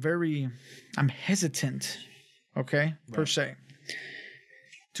I'm hesitant, okay, per se,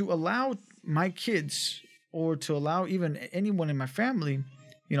 to allow my kids or to allow even anyone in my family,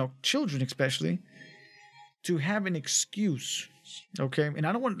 children especially, to have an excuse. Okay. And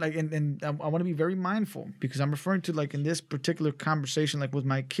I don't want and I want to be very mindful because I'm referring to in this particular conversation, with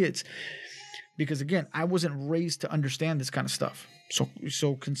my kids, because again, I wasn't raised to understand this kind of stuff.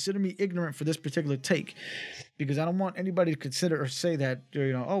 So consider me ignorant for this particular take, because I don't want anybody to consider or say that,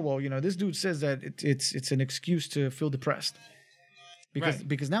 this dude says that it's an excuse to feel depressed,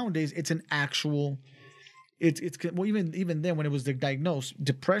 because nowadays it's an actual, even then when it was diagnosed,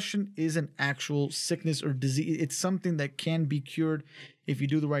 depression is an actual sickness or disease. It's something that can be cured if you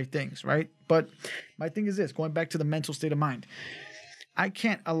do the right things, right? But my thing is this, going back to the mental state of mind, I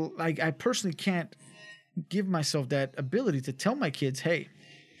personally can't give myself that ability to tell my kids, hey,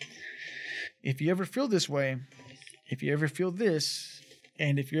 if you ever feel this way, if you ever feel this,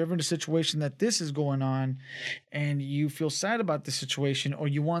 and if you're ever in a situation that this is going on and you feel sad about the situation, or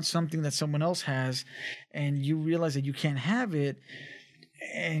you want something that someone else has and you realize that you can't have it,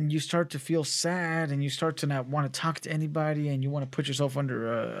 and you start to feel sad and you start to not want to talk to anybody and you want to put yourself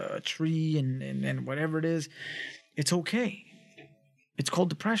under a tree and whatever it is, it's okay. It's called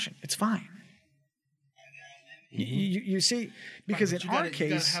depression. It's fine. You see, because in our case,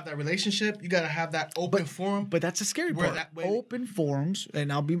 you gotta have that relationship. You gotta have that open forum. But that's a scary part. Open forums,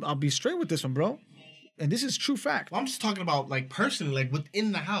 and I'll be straight with this one, bro. And this is true fact. Well, I'm just talking about personally,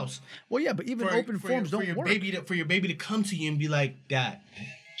 within the house. Well, yeah, but even open forums don't work. For your baby to come to you and be like, Dad,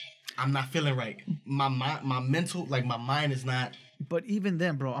 I'm not feeling right. My mental, my mind is not. But even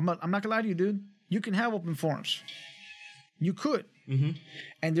then, bro, I'm not gonna lie to you, dude. You can have open forums. You could. Mm-hmm.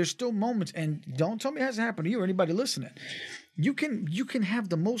 And there's still moments, and don't tell me it hasn't happened to you or anybody listening. You can have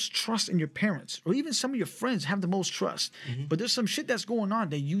the most trust in your parents, or even some of your friends have the most trust. Mm-hmm. But there's some shit that's going on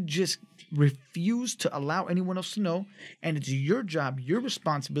that you just refuse to allow anyone else to know, and it's your job, your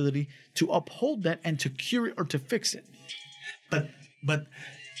responsibility to uphold that and to cure it or to fix it. But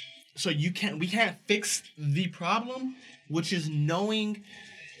so we can't fix the problem, which is knowing.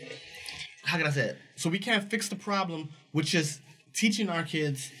 How can I say it? So we can't fix the problem, which is teaching our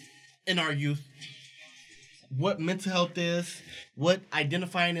kids in our youth what mental health is, what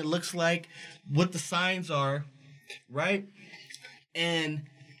identifying it looks like, what the signs are, right? And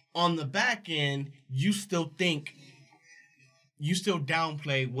on the back end, you still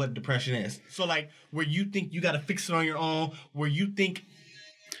downplay what depression is. So where you think you got to fix it on your own, where you think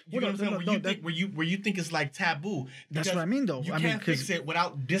where you think it's taboo. That's what I mean, though. You can't fix it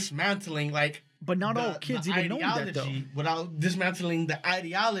without dismantling But not all kids even know that, though. Without dismantling the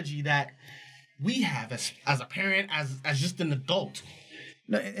ideology that we have as a parent, as just an adult.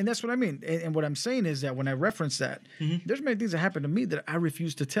 No, and that's what I mean. And what I'm saying is that when I reference that, there's many things that happened to me that I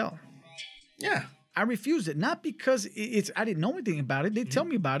refuse to tell. Yeah. I refused it, not because I didn't know anything about it. They tell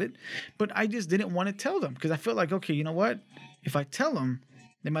me about it, but I just didn't want to tell them because I felt like, okay, you know what? If I tell them,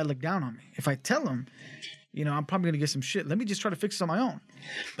 they might look down on me. If I tell them, I'm probably gonna get some shit. Let me just try to fix it on my own.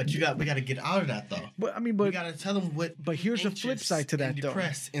 But we got to get out of that though. But we got to tell them what. But here's the flip side to that,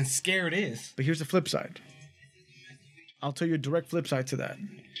 depressed and scared is. But here's the flip side. I'll tell you a direct flip side to that.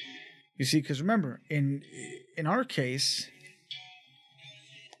 You see, because remember, in our case,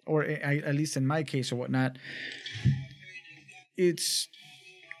 or at least in my case or whatnot,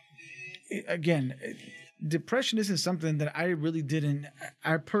 depression isn't something that I really didn't.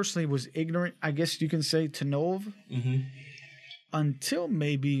 I personally was ignorant, I guess you can say, to know of until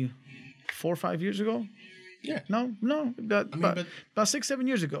maybe 4 or 5 years ago. Yeah. No. About 6-7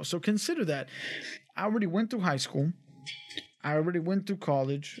 years ago. So consider that. I already went through high school. I already went through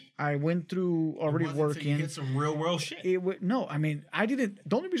college. I went through already working. You did some real world shit. I didn't.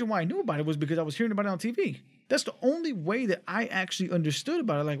 The only reason why I knew about it was because I was hearing about it on TV. That's the only way that I actually understood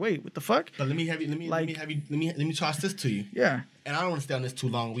about it. Like, wait, what the fuck? But let me toss this to you. Yeah. And I don't want to stay on this too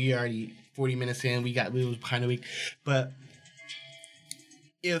long. We already 40 minutes in. We was behind the week. But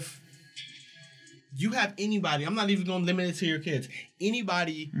if you have anybody, I'm not even going to limit it to your kids.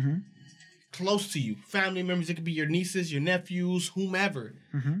 Anybody close to you, family members, it could be your nieces, your nephews, whomever.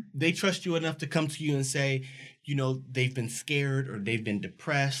 They trust you enough to come to you and say, they've been scared or they've been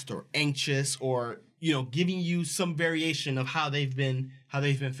depressed or anxious or giving you some variation of how they've been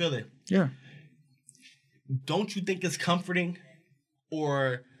feeling. Yeah. don't you think it's comforting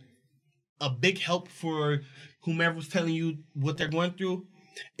or a big help for whomever was telling you what they're going through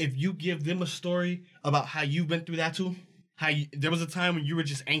if you give them a story about how you've been through that too? There was a time when you were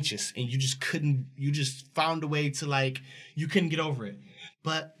just anxious and you just found a way to, like, you couldn't get over it.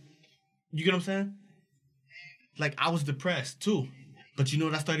 But you get what I'm saying? Like, I was depressed too. But you know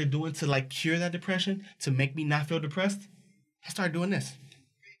what I started doing to, like, cure that depression, to make me not feel depressed? I started doing this.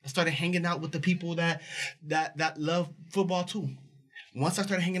 I started hanging out with the people that love football too. Once I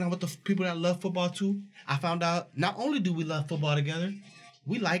started hanging out with the people that love football too, I found out not only do we love football together,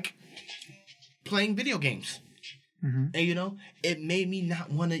 we like playing video games. Mm-hmm. And, you know, it made me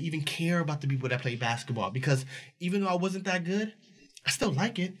not want to even care about the people that play basketball, because even though I wasn't that good, I still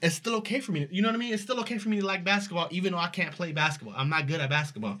like it. It's still okay for me. You know what I mean? It's still okay for me to like basketball, even though I can't play basketball. I'm not good at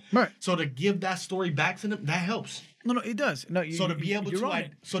basketball. Right. So to give that story back to them, that helps. No, it does. No, so to be able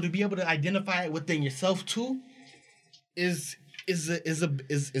to identify it within yourself too is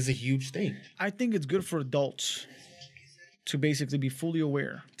a huge thing. I think it's good for adults to basically be fully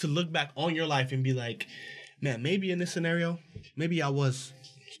aware, to look back on your life and be like, man, maybe in this scenario, maybe I was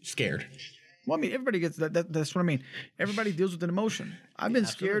scared. Well, I mean, everybody gets that. That's what I mean. Everybody deals with an emotion. I've been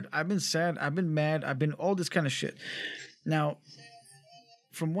scared. I've been sad. I've been mad. I've been all this kind of shit. Now,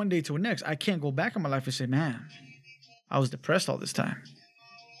 from one day to the next, I can't go back in my life and say, man, I was depressed all this time.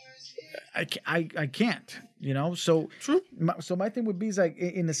 I can't, you know? So true. My thing would be is like,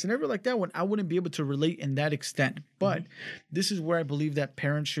 in a scenario like that one, I wouldn't be able to relate in that extent. But this is where I believe that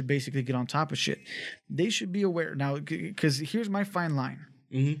parents should basically get on top of shit. They should be aware. Now, because here's my fine line.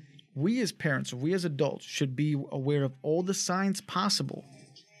 Mm-hmm. We as parents, we as adults should be aware of all the signs possible,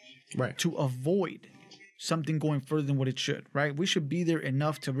 right, to avoid something going further than what it should, right? We should be there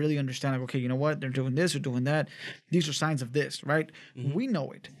enough to really understand, like, okay, you know what? They're doing this or doing that. These are signs of this, right? Mm-hmm. We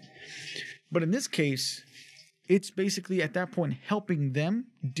know it. But in this case, it's basically at that point helping them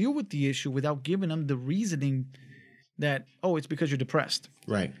deal with the issue without giving them the reasoning that, oh, it's because you're depressed.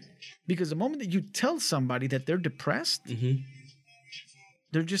 Right. Because the moment that you tell somebody that they're depressed,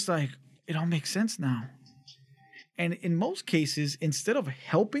 they're just like, it all makes sense now. And in most cases, instead of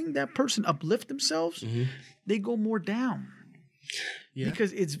helping that person uplift themselves, they go more down. Yeah.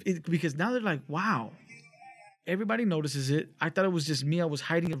 Because now they're like, wow, everybody notices it. I thought it was just me. I was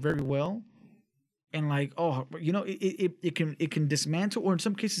hiding it very well. And like, oh, you know, it can dismantle, or in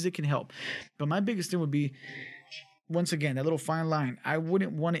some cases it can help. But my biggest thing would be, once again, that little fine line. I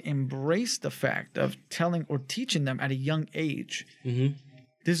wouldn't want to embrace the fact of telling or teaching them at a young age.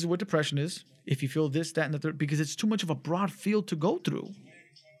 This is what depression is. If you feel this, that, and the third, because it's too much of a broad field to go through.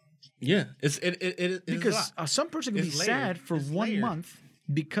 Yeah, because some person can be sad for 1 month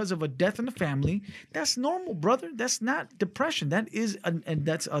because of a death in the family. That's normal, brother. That's not depression. That is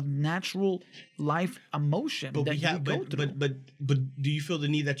that's a natural life emotion that you go through. But do you feel the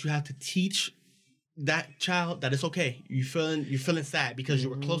need that you have to teach that child that it's okay? You're feeling sad because you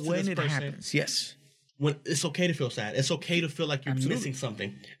were close to this person. When it happens, yes. When it's okay to feel sad. It's okay to feel like you're missing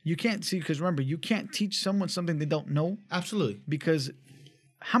something. You can't see, because remember, you can't teach someone something they don't know. Absolutely. Because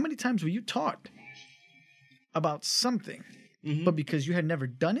how many times were you taught about something, but because you had never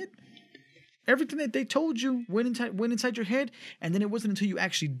done it, everything that they told you went inside your head, and then it wasn't until you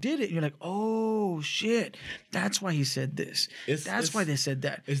actually did it, and you're like, oh, shit, that's why he said this. That's why they said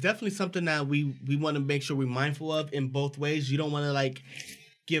that. It's definitely something that we want to make sure we're mindful of in both ways. You don't want to, like,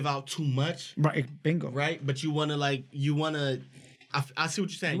 give out too much. Right, bingo. Right, but you want to, I see what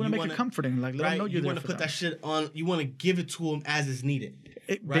you're saying. You want to make it comforting, like, let them know you're there. You want to put that shit on, you want to give it to them as is needed.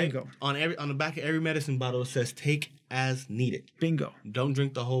 Right? Bingo. On the back of every medicine bottle, it says, take as needed. Bingo. Don't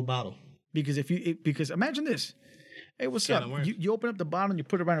drink the whole bottle. Because because imagine this. Hey, what's up? You open up the bottle and you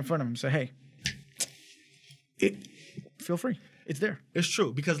put it right in front of them and say, hey, feel free. It's there. It's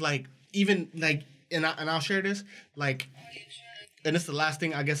true. Because, like, even, like, and I'll share this, like, and it's the last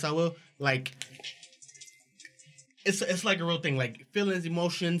thing I guess I will, like, it's like a real thing. Like, feelings,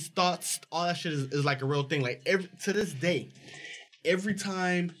 emotions, thoughts, all that shit is like a real thing. Like, to this day, every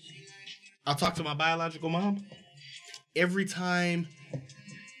time I talk to my biological mom, every time,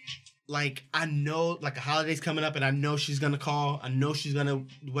 like, I know, like, a holiday's coming up and I know she's gonna call, I know she's gonna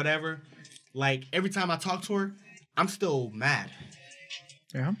whatever, like, every time I talk to her, I'm still mad.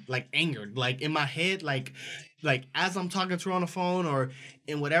 Yeah. Like, angered. Like, in my head, like as I'm talking to her on the phone or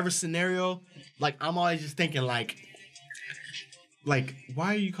in whatever scenario, like, I'm always just thinking, like, why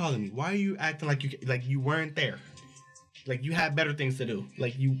are you calling me? Why are you acting like you weren't there? Like, you had better things to do.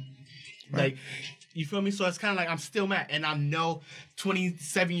 Like, you, right. Like, you feel me? So it's kind of like I'm still mad. And I know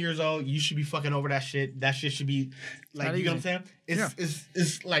 27 years old, you should be fucking over that shit. That shit should be, like, you know what I'm saying?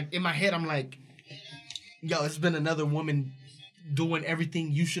 It's like, in my head, I'm like, yo, it's been another woman doing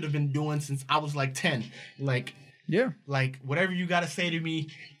everything you should have been doing since I was like 10. Like, Yeah. like whatever you gotta say to me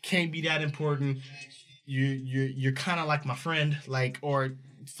can't be that important. You're kind of like my friend, like, or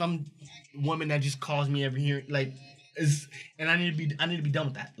some woman that just calls me every year, like, and I need to be done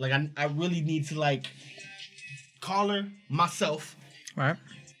with that. Like, I really need to like call her myself, Right.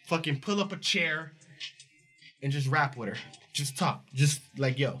 fucking pull up a chair, and just rap with her, just talk, just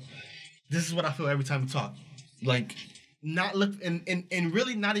like, yo, this is what I feel every time we talk, like, not look and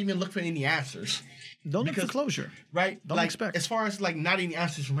really not even look for any answers. Don't look for closure. Right? Don't like, expect. as far as like not any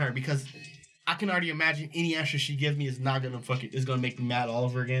answers from her, because I can already imagine any answer she gives me is not gonna is gonna make me mad all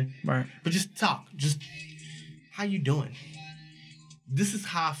over again. Right. But just talk. Just how you doing? This is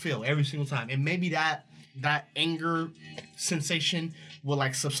how I feel every single time. And maybe that anger sensation will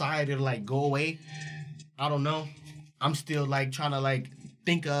like subside, it'll like go away. I don't know. I'm still like trying to like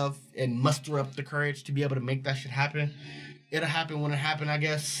think of and muster up the courage to be able to make that shit happen. It'll happen when it happen, I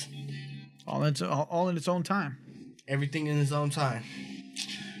guess. All in its own time. Everything in its own time.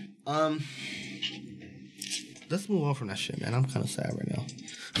 Let's move on from that shit, man. I'm kind of sad right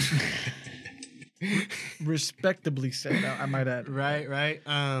now. Respectably said, I might add. Right.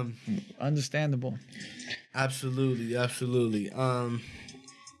 Understandable. Absolutely.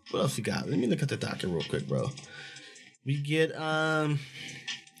 What else you got? Let me look at the docket real quick, bro. We get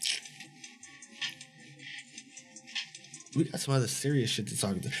we got some other serious shit to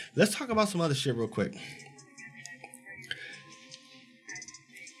talk about. Let's talk about some other shit real quick.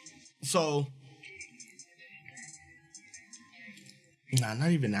 So, nah,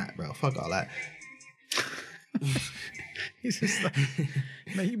 not even that, bro. Fuck all that. He's just like,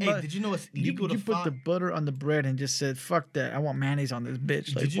 man, Did you know it's legal to you fly? put the butter on the bread and just said, "Fuck that! I want mayonnaise on this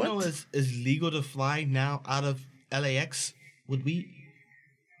bitch." Like, Did you what? know it's legal to fly now out of LAX with weed?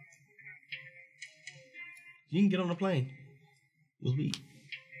 You can get on a plane with weed.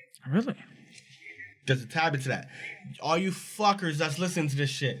 Really? There's a tab into that. All you fuckers that's listening to this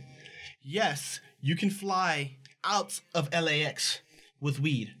shit. Yes, you can fly out of LAX with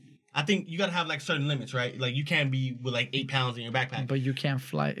weed. I think you gotta have like certain limits, right? Like you can't be with like 8 pounds in your backpack. But you can't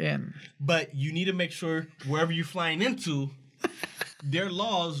fly in. But you need to make sure wherever you're flying into, their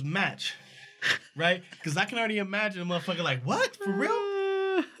laws match, right? Because I can already imagine a motherfucker like, what? For real?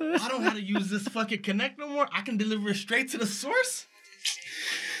 I don't have to use this fucking Connect no more. I can deliver it straight to the source.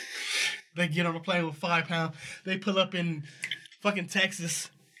 They get on a plane with 5 pounds. They pull up in fucking Texas.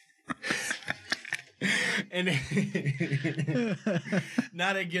 And then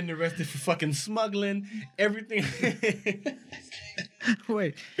now they're getting arrested for fucking smuggling, everything.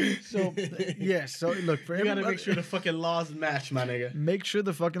 Wait, so yeah, so look, for You gotta make sure the fucking laws match, my nigga. Make sure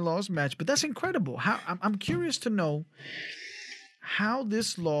the fucking laws match. But that's incredible. How I'm curious to know how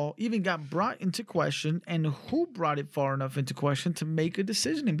this law even got brought into question and who brought it far enough into question to make a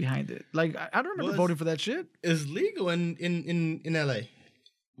decision behind it. Like I don't remember voting for that shit. It's legal in LA.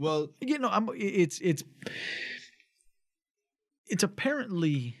 Well, You know, it's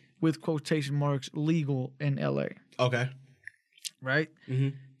apparently, with quotation marks, legal in LA, okay. right?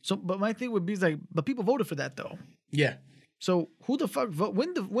 Mm-hmm. So, but my thing would be is like, but people voted for that though. Yeah. So who the fuck vote?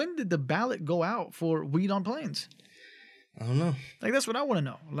 When did the ballot go out for weed on planes? I don't know. Like that's what I want to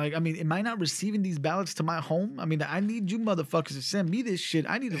know. Like, I mean, am I not receiving these ballots to my home? I mean, I need you motherfuckers to send me this shit.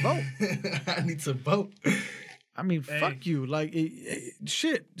 I need to vote. I need to vote. I mean, fuck you. Like,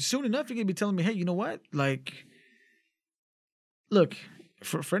 shit. Soon enough, you're gonna be telling me, hey, you know what? Like, look,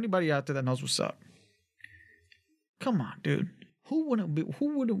 for anybody out there that knows what's up, come on, dude. Who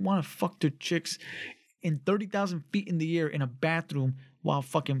wouldn't want to fuck their chicks in 30,000 feet in the air in a bathroom while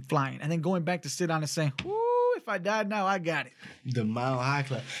fucking flying, and then going back to sit down and saying, "Woo, if I died now, I got it." The Mile High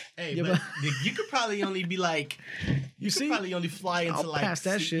Club. Hey, Yeah, but you could probably only be like, you could probably only fly into I'll like, pass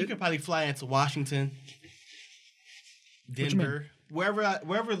that shit. You could probably fly into Washington, Denver,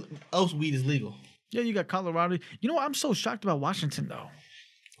 wherever else weed is legal. Yeah, you got Colorado. You know what? I'm so shocked about Washington though.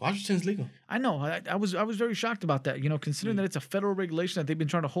 Washington's legal. I know. I was very shocked about that. You know, considering that it's a federal regulation that they've been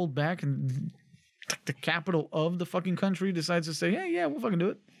trying to hold back, and the capital of the fucking country decides to say, "Hey, yeah, we'll fucking do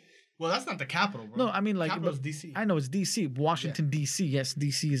it." Well, that's not the capital, bro. No, I mean like capital's DC. I know it's DC, Washington D.C. Yes,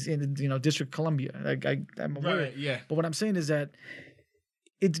 D.C. is in District Columbia. I'm aware. Right, yeah. But what I'm saying is that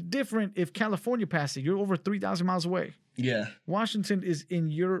it's different if California passed it. You're over 3,000 miles away. Yeah. Washington is in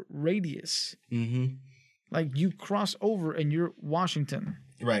your radius. Mm-hmm. Like you cross over and you're Washington.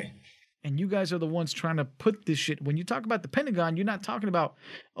 Right. And you guys are the ones trying to put this shit. When you talk about the Pentagon, you're not talking about,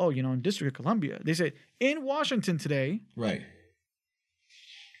 in District of Columbia. They say in Washington today. Right.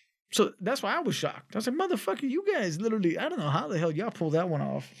 So that's why I was shocked. I was like, motherfucker, you guys literally, I don't know how the hell y'all pulled that one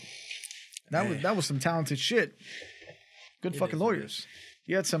off. That was some talented shit. Good fucking lawyers.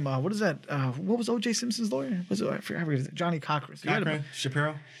 You had some. What is that? What was O.J. Simpson's lawyer? Was it? I forgot. Johnny Cochran.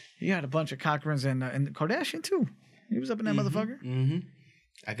 Shapiro. He had a bunch of Cochrans and Kardashian too. He was up in that motherfucker. Mm-hmm.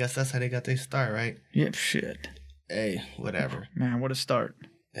 I guess that's how they got their start, right? Yep. Shit. Hey, whatever. Man, what a start.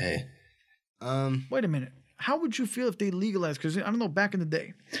 Hey. Wait a minute. How would you feel if they legalized? Because I don't know. Back in the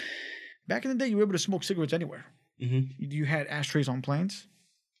day, you were able to smoke cigarettes anywhere. Mm-hmm. You had ashtrays on planes.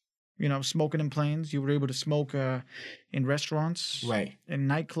 You know, smoking in planes. You were able to smoke in restaurants, right? In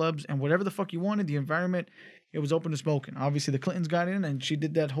nightclubs, and whatever the fuck you wanted. The environment, it was open to smoking. Obviously, the Clintons got in, and she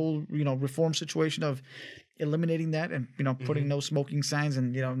did that whole reform situation of eliminating that and putting no smoking signs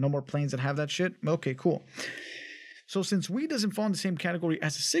and no more planes that have that shit. Okay, cool. So since weed doesn't fall in the same category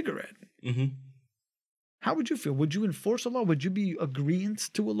as a cigarette, how would you feel? Would you enforce a law? Would you be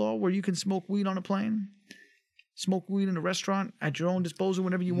agreeant to a law where you can smoke weed on a plane? Smoke weed in a restaurant at your own disposal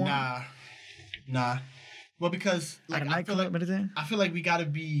whenever you want? Nah. Well, because like I feel like we gotta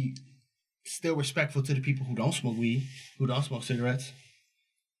be still respectful to the people who don't smoke weed, who don't smoke cigarettes.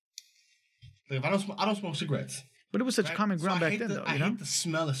 Like if I don't smoke cigarettes. But it was such common ground back then, though. I hate the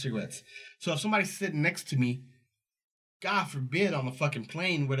smell of cigarettes. So if somebody's sitting next to me, God forbid, on a fucking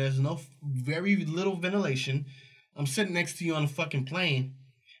plane where there's very little ventilation, I'm sitting next to you on a fucking plane,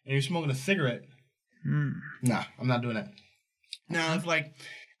 and you're smoking a cigarette. Nah, I'm not doing that. Now, if like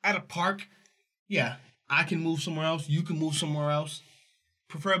at a park, yeah, I can move somewhere else. You can move somewhere else.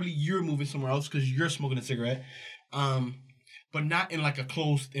 Preferably, you're moving somewhere else because you're smoking a cigarette. But not in like a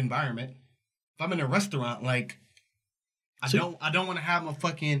closed environment. If I'm in a restaurant, like I don't want to have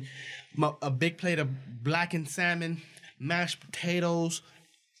a big plate of blackened salmon, mashed potatoes,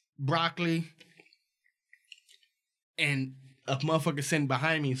 broccoli, and a motherfucker sitting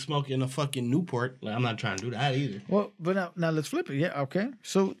behind me smoking a fucking Newport. Like, I'm not trying to do that either. Well, but now let's flip it. Yeah, okay.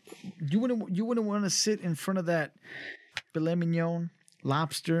 So you wouldn't want to sit in front of that filet mignon,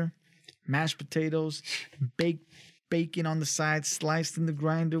 lobster, mashed potatoes, baked bacon on the side, sliced in the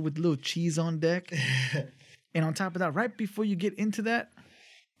grinder with a little cheese on deck. And on top of that, right before you get into that.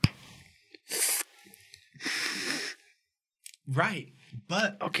 Right.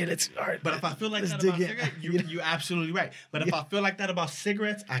 But okay, all right. But if I feel like that about cigarettes, you're absolutely right. But if I feel like that about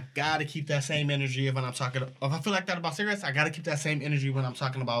cigarettes, I gotta keep that same energy when I'm talking. If I feel like that about cigarettes, I gotta keep that same energy when I'm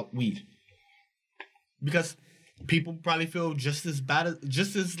talking about weed. Because people probably feel just as I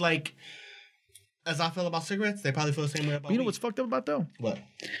feel about cigarettes. They probably feel the same way about weed. You know what's fucked up about though? What?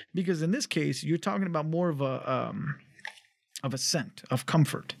 Because in this case, you're talking about more of a scent of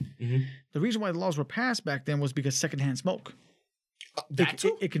comfort. Mm-hmm. The reason why the laws were passed back then was because secondhand smoke.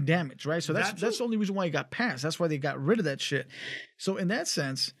 It can damage, right? So that's the only reason why it got passed. That's why they got rid of that shit. So in that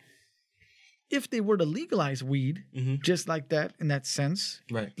sense, if they were to legalize weed, just like that, in that sense,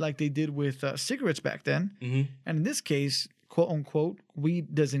 right, like they did with cigarettes back then, and in this case, quote unquote,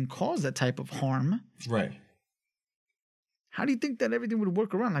 weed doesn't cause that type of harm, right? How do you think that everything would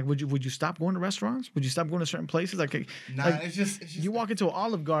work around? Like, would you stop going to restaurants? Would you stop going to certain places? It's just you walk into an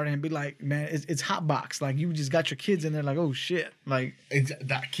Olive Garden and be like, man, it's hot box. Like you just got your kids in there, like, oh shit, like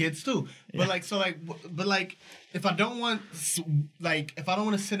that kids too. Yeah. But if I don't want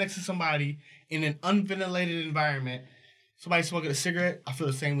to sit next to somebody in an unventilated environment, somebody smoking a cigarette, I feel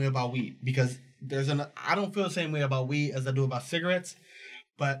the same way about weed because I don't feel the same way about weed as I do about cigarettes,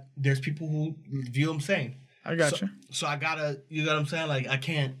 but there's people who view them same. I got you. So I gotta, you know what I'm saying? Like I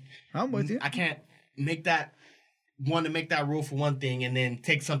can't. I'm with you. I can't make that rule for one thing and then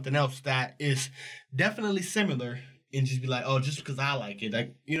take something else that is definitely similar and just be like, oh, just because I like it,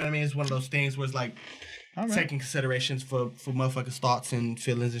 like you know what I mean? It's one of those things where it's like taking considerations for motherfuckers' thoughts and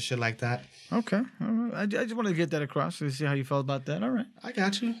feelings and shit like that. Okay, all right. I just wanted to get that across to see how you felt about that. All right, I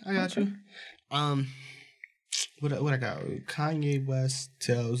got you. What I got? Kanye West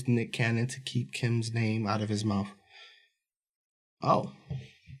tells Nick Cannon to keep Kim's name out of his mouth. Oh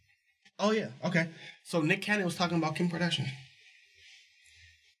yeah. Okay. So Nick Cannon was talking about Kim Kardashian.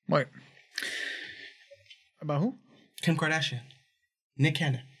 Wait. About who? Kim Kardashian. Nick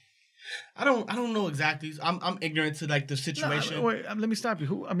Cannon. I don't know exactly. I'm ignorant to like the situation. No, wait, let me stop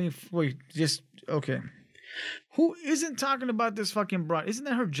you. Okay. Who isn't talking about this fucking broad? Isn't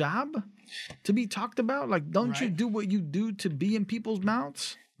that her job to be talked about? Like, don't you do what you do to be in people's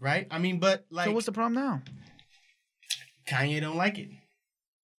mouths? Right. I mean, but like, so what's the problem now? Kanye don't like it.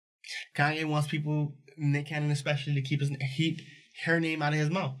 Kanye wants people, Nick Cannon especially, to keep her name out of his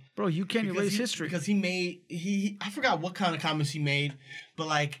mouth. Bro, you can't erase history because I forgot what kind of comments he made, but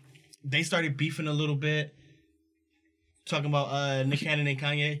like they started beefing a little bit. Talking about Nick Cannon and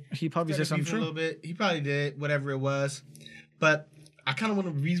Kanye. He probably said something true. A little bit. He probably did, whatever it was. But I kind of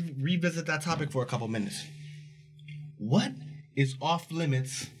want to revisit that topic for a couple minutes. What is off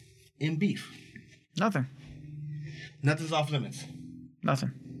limits in beef? Nothing. Nothing's off limits.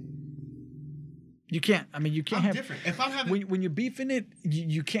 Nothing. You can't. I mean, you can't have. Different. If I'm having when you're beefing it,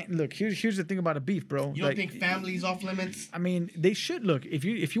 you can't. Look, here's the thing about a beef, bro. You don't think family's off limits? I mean, they should look. If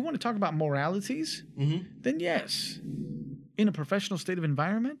you want to talk about moralities, then yes. In a professional state of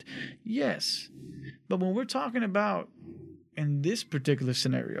environment, yes. But when we're talking about in this particular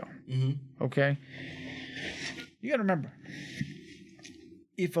scenario, okay, you got to remember,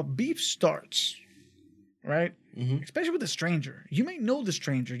 if a beef starts, right, especially with a stranger, you may know the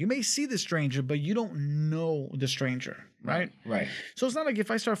stranger, you may see the stranger, but you don't know the stranger, right? Right. So it's not like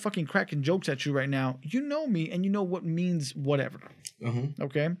if I start fucking cracking jokes at you right now, you know me and you know what means whatever.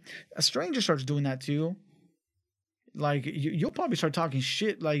 Okay, a stranger starts doing that to you. Like you'll probably start talking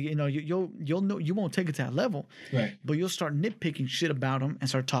shit. Like you'll know you won't take it to that level, right? But you'll start nitpicking shit about them and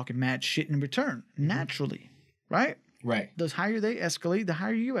start talking mad shit in return naturally, right? Right. The higher they escalate, the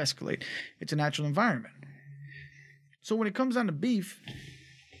higher you escalate. It's a natural environment. So when it comes down to beef,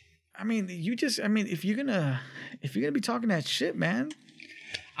 I mean, if you're gonna be talking that shit, man,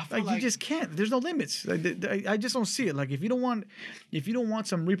 like you just can't. There's no limits. Like, I just don't see it. Like if you don't want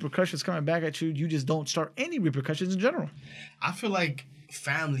some repercussions coming back at you, you just don't start any repercussions in general. I feel like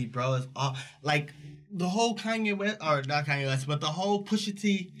family, bro, is all like the whole Kanye West, or not Kanye West, but the whole Pusha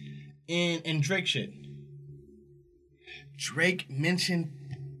T and Drake shit. Drake mentioned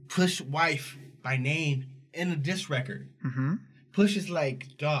Push's wife by name in a diss record. Push is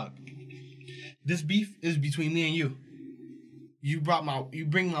like, dog, this beef is between me and you. You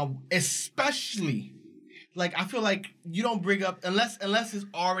bring my, especially, like, I feel like you don't bring up, unless it's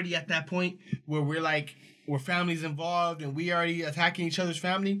already at that point where where family's involved and we already attacking each other's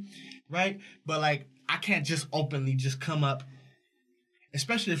family, right? But, like, I can't just openly just come up,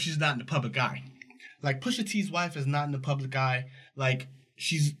 especially if she's not in the public eye. Like, Pusha T's wife is not in the public eye. Like,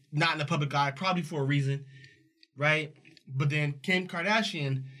 she's not in the public eye, probably for a reason, right? But then Kim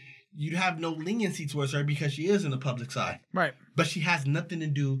Kardashian, you'd have no leniency towards her because she is in the public eye. Right. But she has nothing to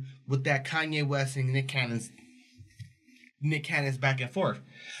do with that Kanye West and Nick Cannon's back and forth.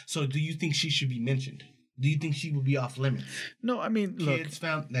 So do you think she should be mentioned? Do you think she would be off limits? No, I mean, kids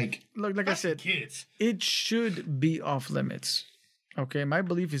found like I said, kids. It should be off limits. Okay, my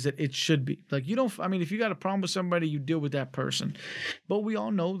belief is that it should be. Like you don't. I mean, if you got a problem with somebody, you deal with that person. But we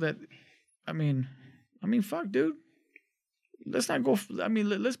all know that. I mean, fuck, dude. Let's not go. I mean,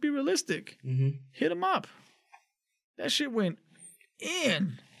 let's be realistic. Hit him up. That shit went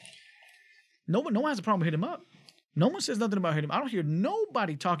in. No one has a problem with hitting him up. No one says nothing about hitting him. I don't hear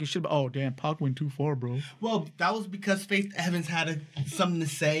nobody talking shit about, oh, damn, Pac went too far, bro. Well, that was because Faith Evans had something to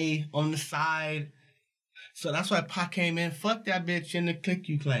say on the side. So that's why Pac came in. Fuck that bitch in the click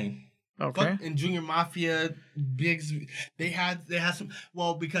you claim. Okay. Fuck, and Junior Mafia, Biggs, they had some,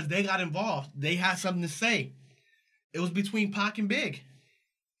 well, because they got involved. They had something to say. It was between Pac and Big.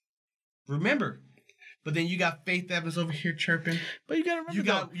 Remember. But then you got Faith Evans over here chirping. But you gotta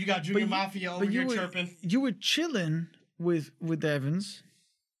remember, you got Junior Mafia over here chirping. You were chilling with Evans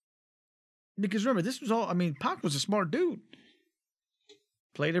because remember this was all. I mean, Pac was a smart dude.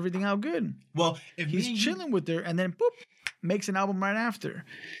 Played everything out good. Well, if he's chilling with her, and then boop, makes an album right after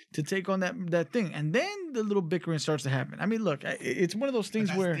to take on that thing, and then the little bickering starts to happen. I mean, look, it's one of those things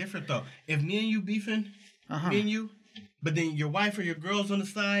where that's different though. If me and you beefing, me and you, but then your wife or your girl's on the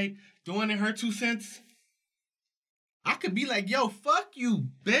side throwing in her 2 cents. I could be like, yo, fuck you,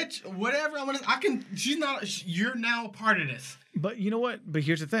 bitch, whatever. You're now a part of this. But you know what? But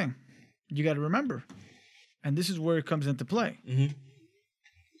here's the thing. You got to remember, and this is where it comes into play.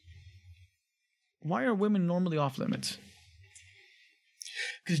 Why are women normally off limits?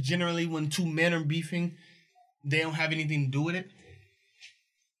 Because generally when two men are beefing, they don't have anything to do with it.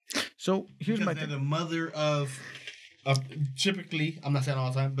 So here's my thing. They're the mother of typically, I'm not saying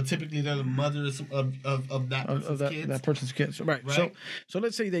all the time, but typically they're the mothers of that person's kids. Right. So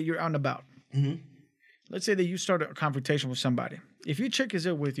let's say that you're out and about. Let's say that you start a confrontation with somebody. If your chick is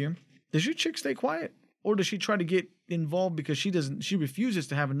there with you, does your chick stay quiet? Or does she try to get involved because she refuses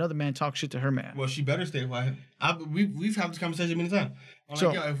to have another man talk shit to her man? Well, she better stay quiet. We've had this conversation many times. I'm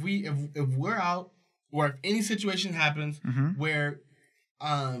like, yo, if we're out, or if any situation happens where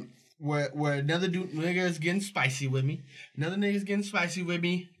another nigga is getting spicy with me,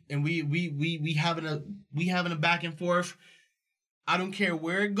 and we having a back and forth. I don't care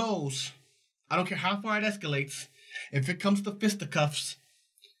where it goes. I don't care how far it escalates. If it comes to fisticuffs,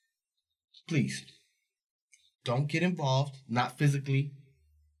 please don't get involved. Not physically,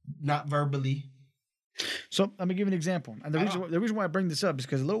 not verbally. So let me give you an example. And the reason why I bring this up is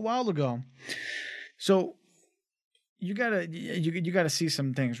because a little while ago, so you gotta see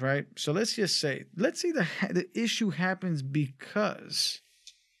some things, right? So let's say the issue happens because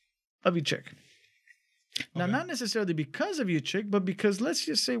of your chick. Now, not necessarily because of your chick, but because let's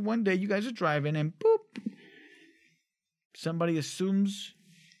just say one day you guys are driving and boop, some guy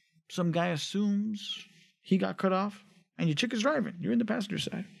assumes he got cut off, and your chick is driving. You're in the passenger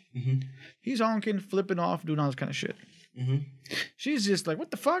side. Mm-hmm. He's honking, flipping off, doing all this kind of shit. Mm-hmm. She's just like, what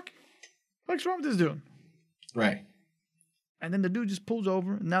the fuck? What's wrong with this dude? Right. And then the dude just pulls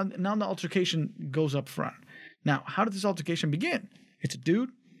over. Now the altercation goes up front. Now, how did this altercation begin? It's a dude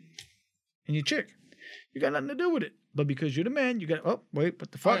and your chick. You got nothing to do with it. But because you're the man, you got, oh, wait,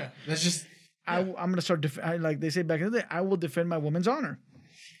 what the fuck? Oh, yeah. That's just... Yeah. I'm going to start, like they say back in the day, I will defend my woman's honor.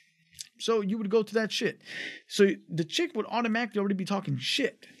 So you would go to that shit. So the chick would automatically already be talking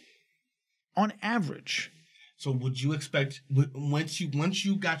shit on average. So would you expect, once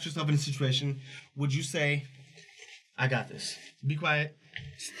you got yourself in a situation, would you say, I got this. Be quiet.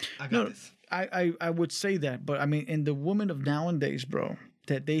 I got this. I would say that, but I mean, in the women of nowadays, bro,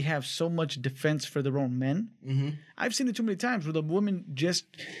 that they have so much defense for their own men. Mm-hmm. I've seen it too many times where the woman just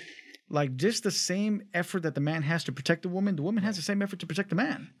the same effort that the man has to protect the woman has the same effort to protect the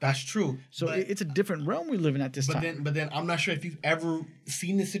man. That's true. So it's a different realm we live in at this time. But then I'm not sure if you've ever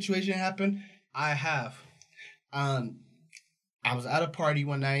seen this situation happen. I have. I was at a party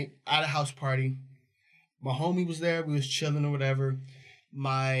one night, at a house party. My homie was there. We was chilling or whatever.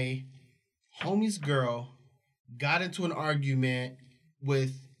 My homie's girl got into an argument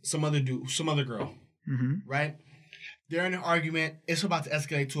with some other girl. Mm-hmm. Right? They're in an argument. It's about to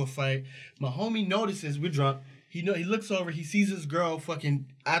escalate to a fight. My homie notices we're drunk. He looks over. He sees his girl fucking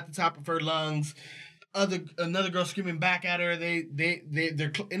at the top of her lungs. Another girl screaming back at her.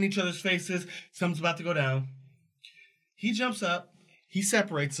 They're in each other's faces. Something's about to go down. He jumps up. He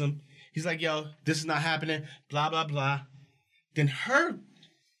separates them. He's like, yo, this is not happening. Blah, blah, blah. Then her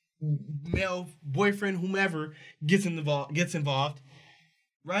male boyfriend, whomever, gets involved.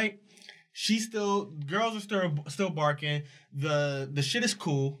 Right? Girls are still barking. The shit is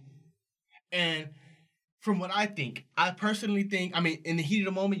cool. And from what I personally think, I mean, in the heat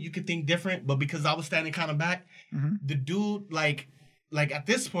of the moment, you could think different, but because I was standing kind of back, mm-hmm. The dude, like at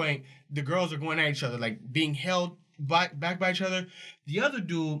this point, the girls are going at each other, like being held back by each other. The other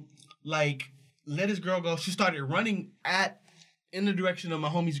dude, like, let his girl go. She started running in the direction of my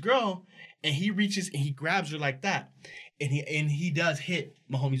homie's girl, and he reaches and he grabs her like that. And he does hit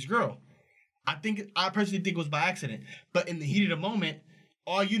my homie's girl. I personally think it was by accident. But in the heat of the moment,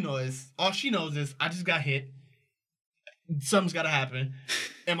 all she knows is I just got hit. Something's gotta happen.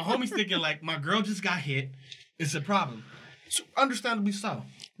 And my homie's thinking like, my girl just got hit. It's a problem. So understandably so.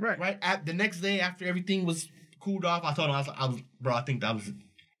 Right. Right? The next day after everything was cooled off, I told him, I think that was,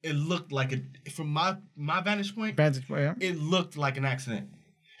 it looked like from my vantage point, yeah. It looked like an accident.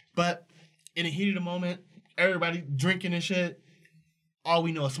 But in the heat of the moment, everybody drinking and shit, all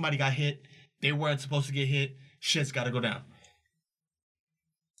we know is somebody got hit. They weren't supposed to get hit. Shit's got to go down.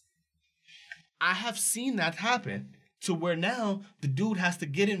 I have seen that happen to where now the dude has to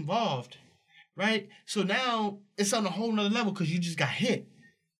get involved, right? So now it's on a whole nother level because you just got hit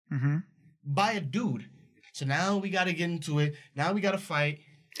by a dude. So now we got to get into it. Now we got to fight.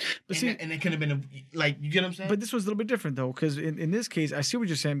 But and it could have been you get what I'm saying? But this was a little bit different though, because in this case, I see what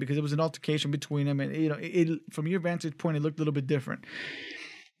you're saying because it was an altercation between them, and it from your vantage point, it looked a little bit different.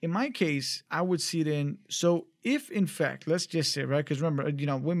 In my case, I would see it in, so if in fact, let's just say, right, because remember,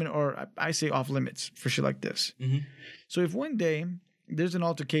 women are, I say, off limits for shit like this. Mm-hmm. So if one day there's an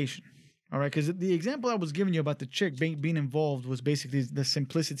altercation, all right, because the example I was giving you about the chick being involved was basically the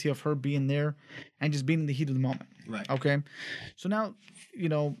simplicity of her being there and just being in the heat of the moment. Right. Okay. So now,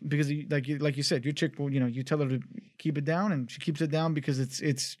 because like you said, your chick will, you tell her to keep it down and she keeps it down because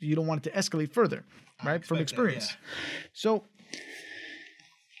it's you don't want it to escalate further, right? From experience. That, yeah. So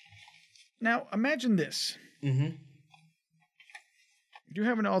now imagine this. Mm-hmm. You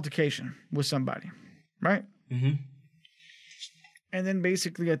have an altercation with somebody, right? Mm-hmm. And then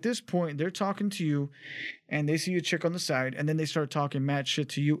basically at this point, they're talking to you and they see your chick on the side and then they start talking mad shit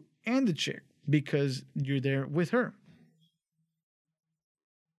to you and the chick because you're there with her.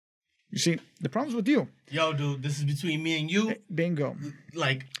 You see, the problem's with you. Yo, dude, this is between me and you. Bingo.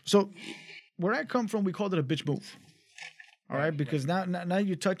 So where I come from, we called it a bitch move. All right? Because now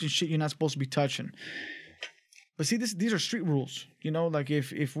you're touching shit you're not supposed to be touching. But see, these are street rules. Like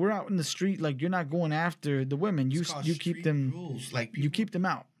if we're out in the street, like you're not going after the women, you keep them rules. Like you keep them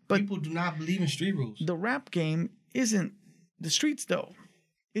out. But people do not believe in street rules. The rap game isn't the streets though.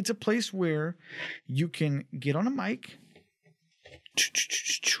 It's a place where you can get on a mic,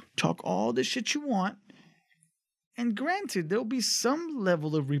 talk all the shit you want, and granted, there'll be some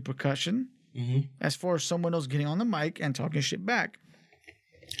level of repercussion as far as someone else getting on the mic and talking shit back.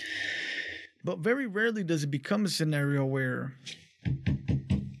 But very rarely does it become a scenario where,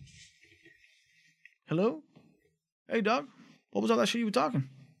 hello? Hey, dog, what was all that shit you were talking?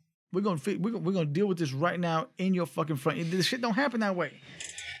 We're gonna deal with this right now in your fucking front. This shit don't happen that way.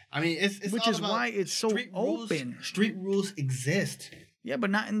 I mean, it's which all is about why it's so open. Street rules exist. Yeah, but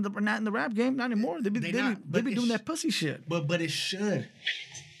not in the rap game, not anymore. They be doing that pussy shit. But it should.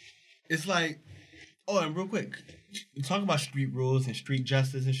 It's like, oh, and real quick, you talk about street rules and street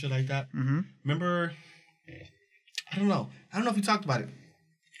justice and shit like that. Remember? I don't know if you talked about it.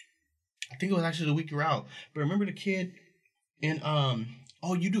 I think it was actually the week you're out. But remember the kid in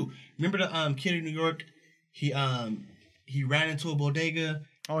oh, you do. Remember the kid in New York? He ran into a bodega.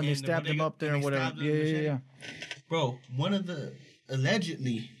 Oh, and they stabbed him up there or whatever. Yeah. Bro,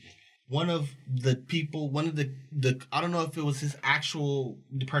 allegedly, one of the people, I don't know if it was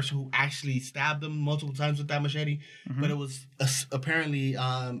the person who actually stabbed him multiple times with that machete, but it was apparently,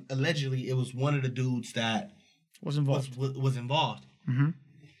 allegedly, it was one of the dudes that was involved. Was involved.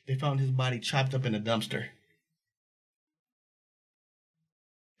 They found his body chopped up in a dumpster.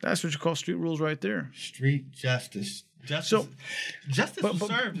 That's what you call street rules right there. Street justice. Justice was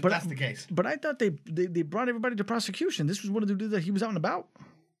served if that's the case. But I thought they brought everybody to prosecution. This was one of the dudes that he was out and about.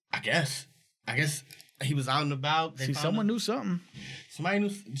 I guess he was out and about. Someone knew something. Somebody knew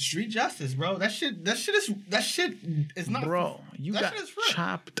street justice, bro. That shit is not. Bro, you got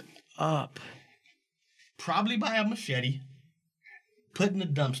chopped up. Probably by a machete. Put in a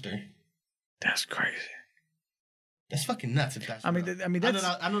dumpster. That's crazy. That's fucking nuts. If that's, I mean, that's.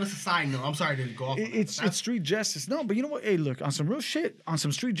 I know that's a side note. I'm sorry to go off. It's street justice. No, but you know what? Hey, look, on some real shit, on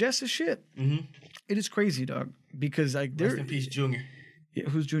some street justice shit, it is crazy, dog. Because like, rest in peace, Junior. Yeah,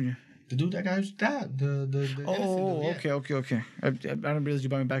 who's Junior? The dude that guy died. The okay. I didn't realize you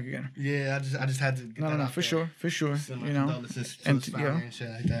brought me back again. Yeah, I just had to. Get that out for sure. You know, and shit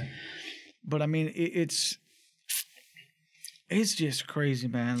like that. But I mean, it's just crazy,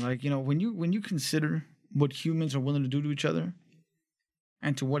 man. Like, you know, when you consider what humans are willing to do to each other,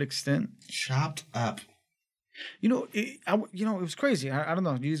 and to what extent. Chopped up. You know, it was crazy. I don't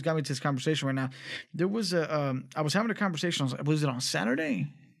know. You just got me to this conversation right now. There was I was having a conversation. Was it on Saturday?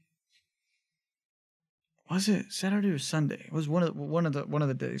 Was it Saturday or Sunday? It was one of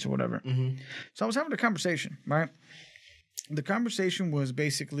the days or whatever. So I was having a conversation, right? The conversation was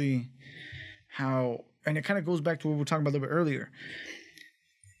basically how, and it kind of goes back to what we were talking about a little bit earlier.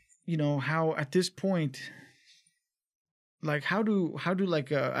 You know, how at this point, like how do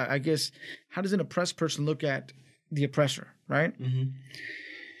like I guess, how does an oppressed person look at the oppressor, right?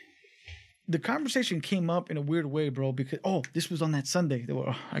 The conversation came up in a weird way, bro, because this was on that Sunday.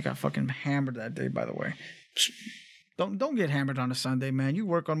 I got fucking hammered that day, by the way. Don't get hammered on a Sunday, man. You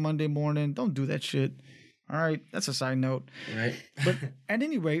work on Monday morning. Don't do that shit. All right, that's a side note. Right. But at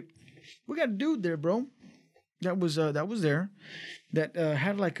any rate, we got a dude there, bro. That was there, that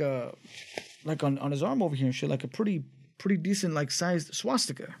had like on his arm over here and shit, like a pretty decent like sized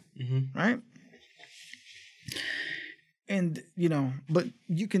swastika, right? And you know, but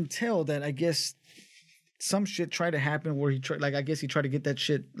you can tell that I guess some shit tried to happen where he tried to get that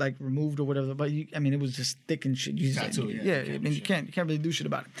shit like removed or whatever. But it was just thick and shit. You can't really do shit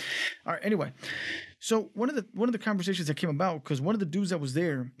about it. All right. Anyway, so one of the conversations that came about, because one of the dudes that was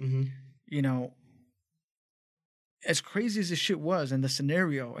there, you know, as crazy as this shit was and the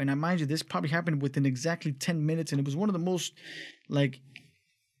scenario, and I mind you, this probably happened within exactly 10 minutes, and it was one of the most like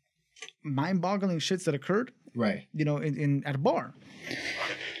mind-boggling shits that occurred. Right. You know, in at a bar.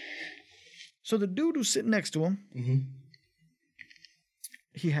 So the dude who's sitting next to him,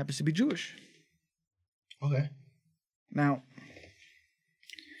 he happens to be Jewish. Okay. Now,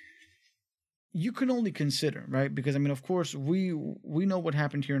 you can only consider, right? Because I mean, of course, we know what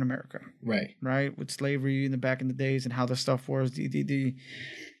happened here in America, right? Right, with slavery in the back in the days and how the stuff was the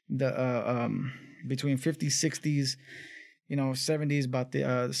between 50s, 60s, you know, 70s, about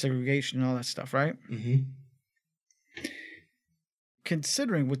the segregation and all that stuff, right?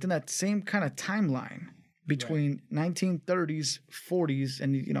 Considering within that same kind of timeline between 1930s, 40s,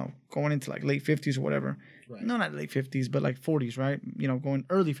 and you know, going into like late 50s or whatever. Right. No, not late 50s, but like 40s, right? You know, going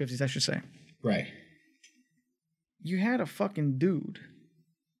early 50s, I should say. Right. You had a fucking dude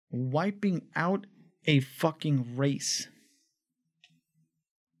wiping out a fucking race.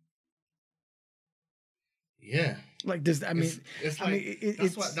 Yeah. Like this, I mean, it's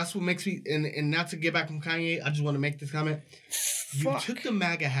like that's what makes me. And not to get back from Kanye, I just want to make this comment. You took the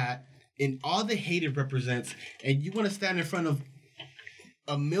MAGA hat and all the hate it represents, and you want to stand in front of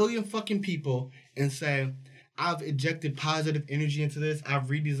a million fucking people and say, I've injected positive energy into this, I've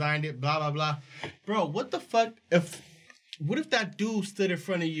redesigned it, blah blah blah. Bro, what the fuck what if that dude stood in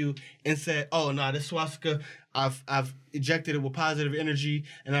front of you and said, oh no, this swastika, I've injected it with positive energy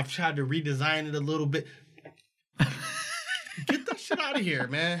and I've tried to redesign it a little bit. Get that shit out of here,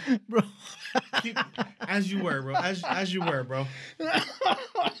 man. Bro. As you were, bro. As you were, bro.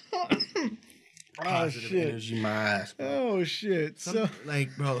 Positive shit. energy, my ass. Bro. Oh shit. So like,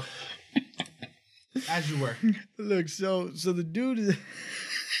 bro. As you were. Look, so the dude is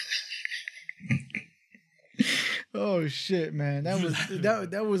oh shit, man.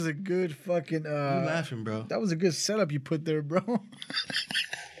 That was a good fucking you laughing, bro. That was a good setup you put there, bro.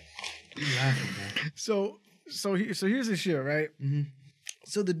 You laughing, bro. So here's the shit, right? Mm-hmm.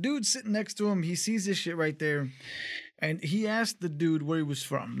 So the dude sitting next to him, he sees this shit right there, and he asked the dude where he was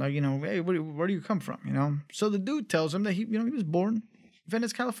from. Like, you know, hey, where do you come from? You know. So the dude tells him that he was born in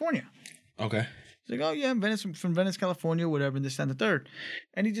Venice, California. Okay. He's like, oh yeah, from Venice, California, whatever, and this and the third.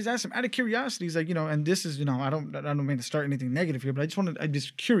 And he just asked him out of curiosity. He's like, you know, and this is, you know, I don't mean to start anything negative here, but I'm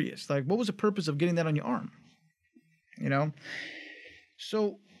just curious. Like, what was the purpose of getting that on your arm? You know.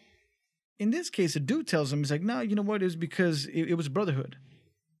 So in this case, the dude tells him, he's like, no, you know what? It was because it was brotherhood.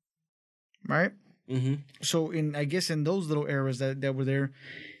 Right? Mm-hmm. So I guess in those little eras that were there,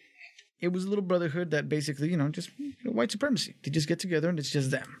 it was a little brotherhood that basically, you know, just white supremacy. They just get together and it's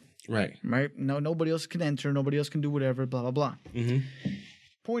just them. Right. Right? No, nobody else can enter. Nobody else can do whatever, blah, blah, blah. Mm-hmm.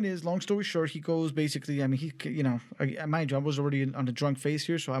 Point is, long story short, he goes basically, I mean, he, you know, mind you, I was already on a drunk phase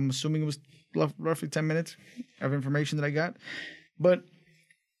here, so I'm assuming it was roughly 10 minutes of information that I got. But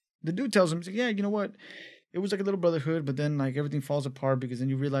the dude tells him, he's like, yeah, you know what? It was like a little brotherhood, but then like everything falls apart because then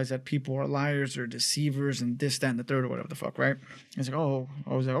you realize that people are liars or deceivers and this, that, and the third or whatever the fuck, right? He's like, oh,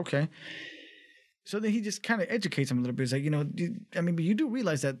 I was like, okay. So then he just kind of educates him a little bit. He's like, you know, but you do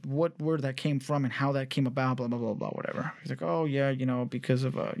realize that where that came from and how that came about, blah, blah, blah, blah, whatever. He's like, oh, yeah, you know, because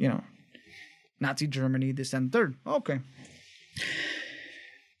of, you know, Nazi Germany, this and the third. Okay.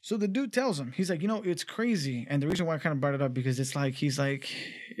 So the dude tells him, he's like, you know, it's crazy. And the reason why I kind of brought it up because it's like, he's like,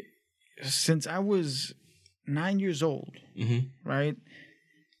 since I was 9 years old, mm-hmm. right?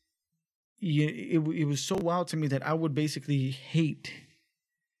 It was so wild to me that I would basically hate,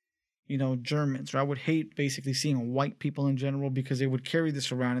 you know, Germans, or I would hate basically seeing white people in general because they would carry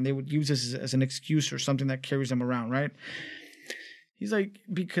this around and they would use this as an excuse or something that carries them around, right? He's like,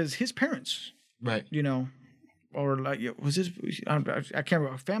 because his parents, right, you know, or like, was this, I can't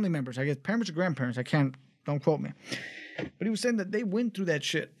remember, family members, I guess, parents or grandparents, don't quote me. But he was saying that they went through that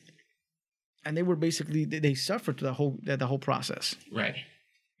shit. And they were basically, they suffered through the whole process. Right.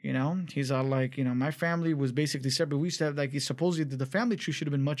 You know, he's all like, you know, my family was basically separate. We used to have like, supposedly the family tree should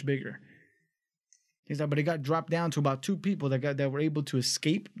have been much bigger. He's like, but it got dropped down to about 2 people that were able to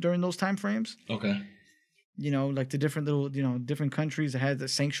escape during those time frames. Okay. You know, like the different little, you know, different countries that had the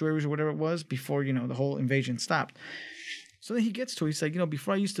sanctuaries or whatever it was before, you know, the whole invasion stopped. So then he gets to it. He's like, you know,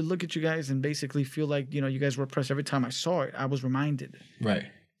 before I used to look at you guys and basically feel like, you know, you guys were oppressed. Every time I saw it, I was reminded. Right.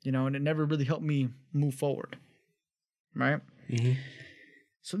 You know, and it never really helped me move forward. Right? Mm-hmm.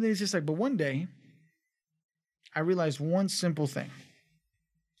 So then he's just like, but one day, I realized one simple thing.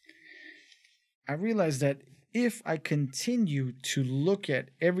 I realized that if I continue to look at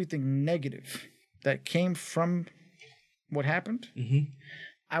everything negative that came from what happened, mm-hmm.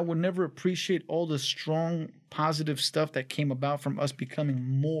 I would never appreciate all the strong, positive stuff that came about from us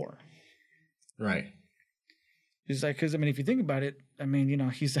becoming more. Right. He's like, because I mean, if you think about it, I mean, you know,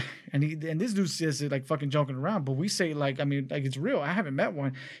 he's and this dude says it like fucking joking around, but we say like, I mean, like it's real. I haven't met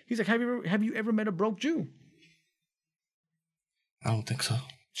one. He's like, have you ever met a broke Jew? I don't think so.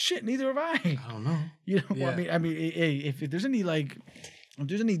 Shit, neither have I. I don't know. You know, Yeah. I mean, hey, if there's any like, if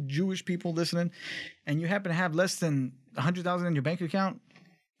there's any Jewish people listening, and you happen to have less than 100,000 in your bank account,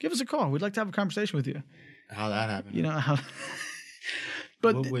 give us a call. We'd like to have a conversation with you. How that happened? You know how.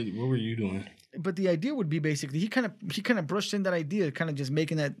 But what were you doing? But the idea would be basically he kind of brushed in that idea, kind of just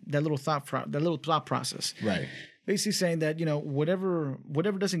making that little thought process. Right. Basically saying that, you know, whatever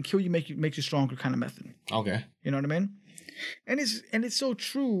doesn't kill you makes you stronger kind of method. Okay. You know what I mean? And it's so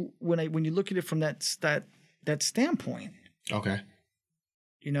true when you look at it from that standpoint. Okay.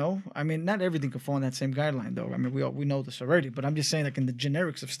 You know, I mean, not everything can fall in that same guideline, though. I mean, we know this already, but I'm just saying, like in the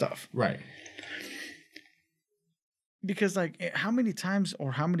generics of stuff. Right. Because like, how many times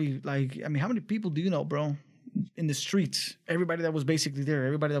or how many people do you know, bro, in the streets? Everybody that was basically there,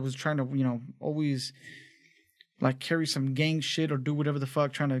 everybody that was trying to, you know, always like carry some gang shit or do whatever the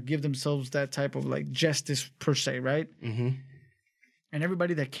fuck, trying to give themselves that type of like justice per se, right? Mm-hmm. And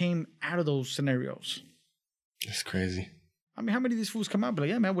everybody that came out of those scenarios. That's crazy. I mean, how many of these fools come out? But like,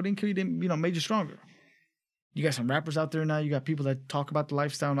 yeah, man, we didn't kill you, didn't, made you stronger. You got some rappers out there now. You got people that talk about the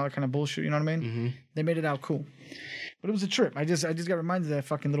lifestyle and all that kind of bullshit. You know what I mean? Mm-hmm. They made it out cool. But it was a trip. I just got reminded of that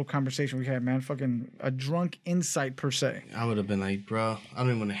fucking little conversation we had, man. Fucking a drunk insight per se. I would have been like, bro, I don't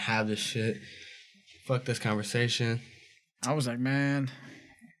even want to have this shit. Fuck this conversation. I was like, man,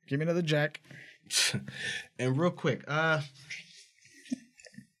 give me another Jack. And real quick,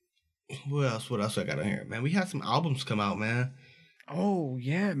 what else I got on here, man? We had some albums come out, man. Oh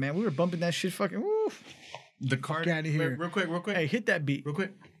yeah, man. We were bumping that shit fucking woo. The card. Get out of here. Real quick. Hey, hit that beat. Real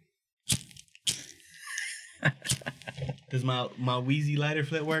quick. Does my Wheezy lighter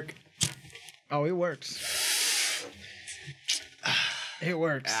flip work? Oh, it works. It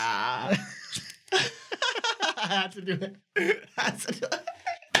works. I had to do it.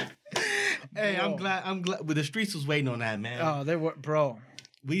 Hey, Bro. I'm glad. But the streets was waiting on that, man. Oh, they were, bro.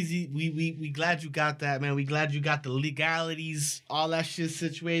 Weezy, we glad you got that, man. We glad you got the legalities, all that shit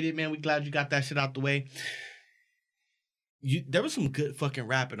situated, man. We glad you got that shit out the way. There was some good fucking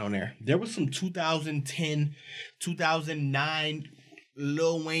rapping on there. There was some 2010, 2009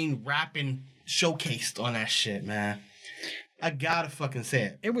 Lil Wayne rapping showcased on that shit, man. I gotta fucking say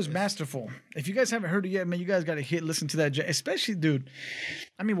it. It was masterful. If you guys haven't heard it yet, man, you guys got to listen to that jam. Especially, dude.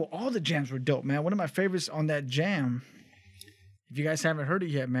 I mean, well, all the jams were dope, man. One of my favorites on that jam, if you guys haven't heard it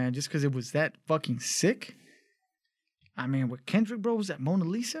yet, man, just because it was that fucking sick. I mean, with Kendrick, bro, was that Mona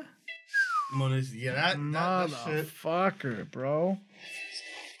Lisa? Mona Lisa, yeah, that shit. Motherfucker, bro.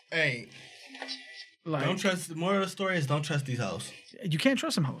 Hey, Like, don't trust. The moral of the story is don't trust these hoes. You can't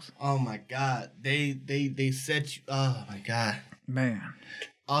trust them hoes. Oh my god, they set you. Oh my god, man.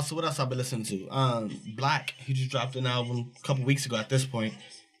 Also, what else I've been listening to? Black. He just dropped an album a couple weeks ago. At this point,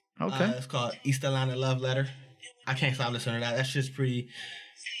 Okay. it's called East Atlanta Love Letter. I can't stop listening to that. That shit's pretty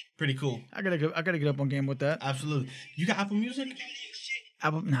cool. I gotta get up on game with that. Absolutely. You got Apple Music?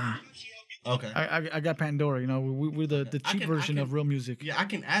 Nah. Okay. I got Pandora. You know, we're the cheap version of real music. Yeah, I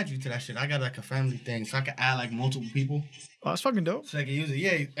can add you to that shit. I got like a family thing, so I can add like multiple people, Oh, that's fucking dope. so I can use it.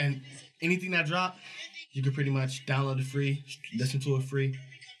 Yeah, and anything that drop, you can pretty much download it free, listen to it free,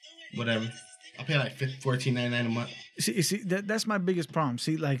 whatever. I pay like $14.99 a month. See, that's my biggest problem.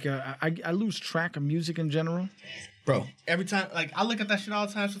 See, like I lose track of music in general. Bro, every time, like, I look at that shit all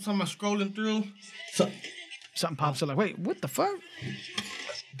the time. Sometimes I'm scrolling through. So, Something pops up like, wait, what the fuck?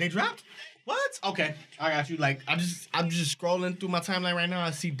 they dropped? What? Okay, I got you. Like, I'm just scrolling through my timeline right now.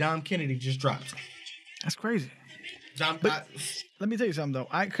 I see Dom Kennedy just dropped. That's crazy. But Let me tell you something though.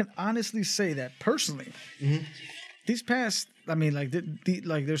 I can honestly say that personally, these past, I mean, like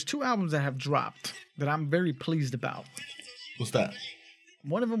like there's two albums that have dropped that I'm very pleased about. what's that?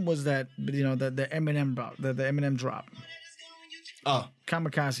 One of them was that, you know, the Eminem drop, the Eminem drop, Oh,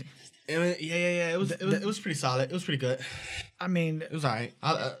 Kamikaze. yeah. It was pretty solid. It was pretty good. I mean, It was alright.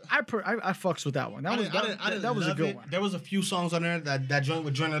 I fucks with that one. That was a good one. There was a few songs on there that joint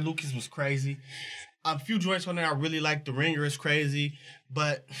with Joyner Lucas was crazy. A few joints on there I really liked. The Ringer is crazy,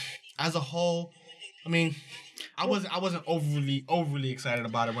 but as a whole, I mean, I wasn't overly excited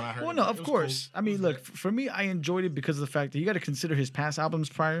about it when I heard it. Well, no, It of was course. cool. I mean, look, for me, I enjoyed it because of the fact that you got to consider his past albums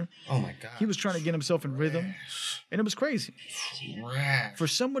prior. Oh my god. He was trying to get himself in rhythm, and it was crazy. Trash. For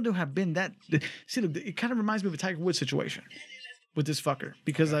someone to have been that, see, look, it kind of reminds me of a Tiger Woods situation with this fucker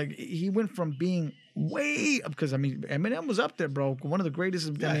because like he went from being way up because I mean Eminem was up there, bro, one of the greatest.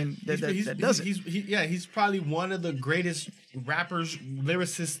 I mean that does it. He's probably one of the greatest rappers,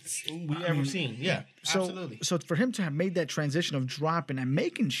 lyricists we ever seen. Yeah, So, absolutely. so for him to have made that transition of dropping and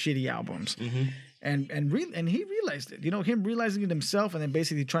making shitty albums, and he realized it. You know, him realizing it himself, and then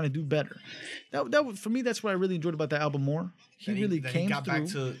basically trying to do better. That for me, that's what I really enjoyed about that album more. He really came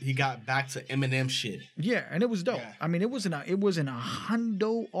through. He got back to Eminem shit. Yeah, and it was dope. Yeah. I mean, it wasn't a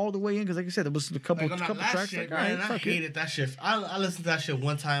hundo all the way in because, like I said, it was a couple Like on that last tracks. shit, Like, all right, man, I fuck it. hated that shit. I listened to that shit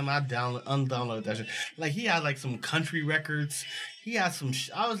one time. I undownloaded that shit. Like he had like some country records. He had some.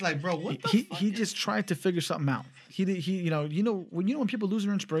 I was like, bro, what the fuck? He just tried to figure something out. He you know when people lose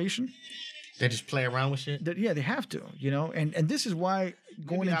their inspiration, They just play around with shit. yeah, they have to, you know, and this is why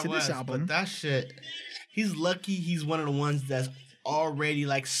going Maybe into I this was, album, but that shit. He's lucky. He's one of the ones that's already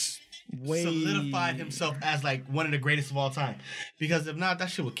like solidified himself as like one of the greatest of all time. Because if not, that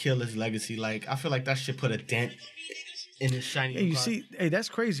shit would kill his legacy. Like I feel like that shit put a dent in his shiny. Hey, you car. see, hey, that's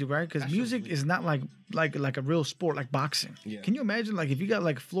crazy, right? Because That music show's is not like a real sport, like boxing. Yeah. Can you imagine, like, if you got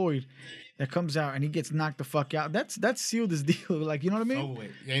like Floyd that comes out and he gets knocked the fuck out? That's sealed his deal. Like, you know what I mean? Oh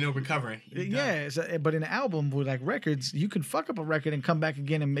wait, you ain't no recovering. You done. Yeah, so, but in an album with like records, you can fuck up a record and come back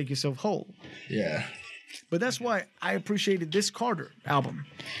again and make yourself whole. Yeah. But that's why I appreciated this Carter album.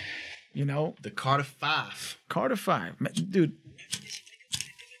 You know, The Carter 5. Carter 5, dude.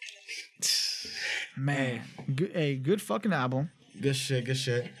 Man, good fucking album. Good shit. Good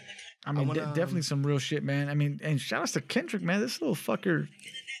shit. I mean, wanna, definitely some real shit, man. I mean, and shout outs to Kendrick, man. This little fucker.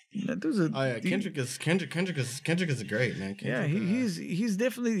 That dude's a, Oh yeah, Kendrick is a great man. yeah, Kendrick, he's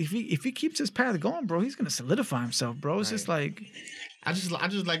definitely if he keeps his path going, bro, he's gonna solidify himself, bro. It's just like I just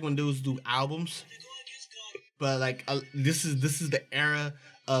like when dudes do albums, but like this is the era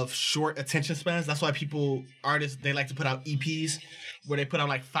of short attention spans. That's why artists, they like to put out EPs where they put out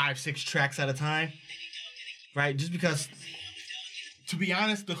like 5-6 tracks at a time, right? Just because, to be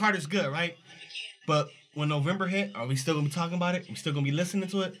honest, the Carter's good, right? But when November hit, are we still gonna be talking about it? We still gonna be listening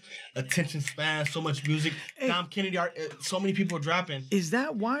to it? Attention span, so much music. Hey. Dom Kennedy, so many people are dropping. is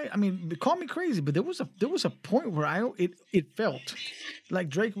that why? I mean, call me crazy, but there was a point where it felt like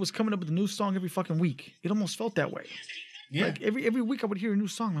Drake was coming up with a new song every fucking week. It almost felt that way. Yeah. Like every week I would hear a new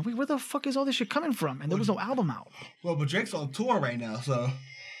song. Like, wait, where the fuck is all this shit coming from? And there was no album out. Well, but Drake's on tour right now, so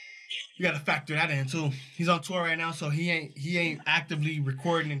you got to factor that in too. He's on tour right now, so he ain't actively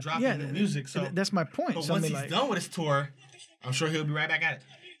recording and dropping Yeah, new music. So that's my point. but So I once mean, he's like, done with his tour, I'm sure he'll be right back at it.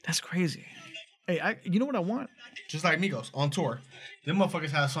 that's crazy. Hey, you know what I want? Just like Migos on tour, them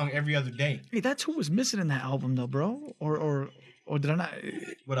motherfuckers have a song every other day. Hey, that's who was missing in that album, though, bro. Or did I not?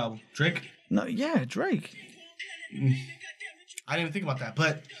 What album? Drake? No, yeah, Drake. I didn't even think about that,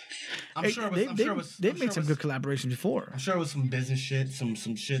 but I'm Hey, sure it was. they've made some good collaborations before. I'm sure it was some business shit, some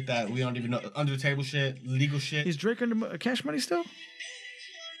shit that we don't even know, under the table shit, legal shit. Is Drake under Cash Money still?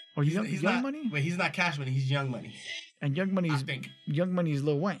 Or Young not, Money? Wait, he's not Cash Money. He's Young Money. And Young I Money's think Young Money's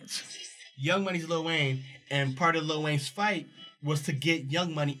Lil Wayne's. Young Money's Lil Wayne, and part of Lil Wayne's fight was to get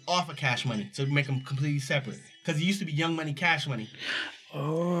Young Money off of Cash Money, to make them completely separate. Because he used to be Young Money, Cash Money.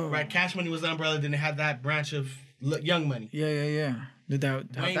 Oh, Right, Cash Money was the umbrella, then they had that branch of Young Money. yeah. Did that?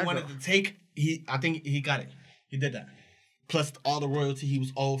 how'd Wayne that wanted go? to take. I think he got it. He did that. Plus all the royalty he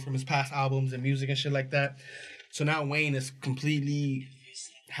was owed from his past albums and music and shit like that. So now Wayne is completely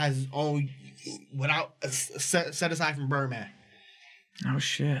has his own without set aside from Birdman. Oh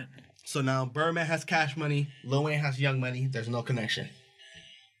shit. So now Birdman has Cash Money, Lil Wayne has Young Money. There's no connection.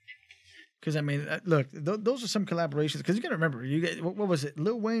 Because I mean, look, those are some collaborations. Because you gotta remember, you get what was it?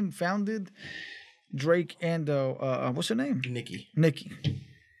 Lil Wayne founded Drake and what's her name? Nicki.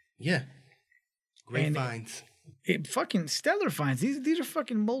 Yeah. Great And- finds. Fucking stellar fines. These are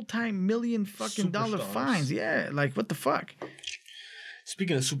fucking multi-million fucking dollar Superstars. fines. Yeah, like what the fuck?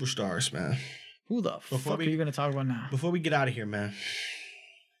 Speaking of superstars, man. Who the fuck are you gonna talk about now? Before we get out of here, man,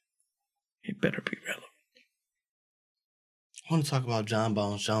 It better be relevant. I want to talk about John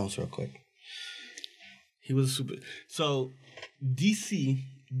Bones Jones real quick. He was super. So, DC,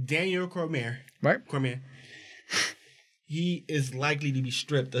 Daniel Cormier, Right? he is likely to be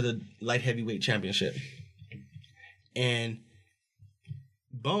stripped of the light heavyweight championship. And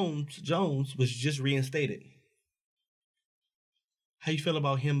Bones Jones was just reinstated. How you feel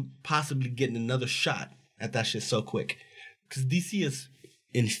about him possibly getting another shot at that shit so quick? Because DC is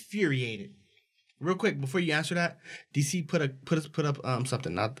infuriated. Real quick, before you answer that, DC put up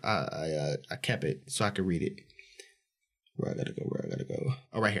something. I kept it so I could read it. Where I gotta go?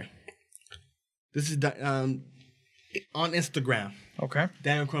 Oh, right here. This is on Instagram. Okay.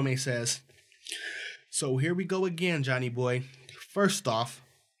 Daniel Cormier says, "So here we go again, Johnny boy. First off,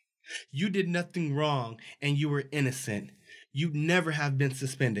 you did nothing wrong and you were innocent. You'd never have been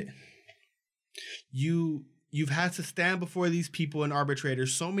suspended. You've had to stand before these people and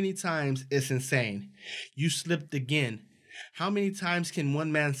arbitrators so many times, it's insane. You slipped again. How many times can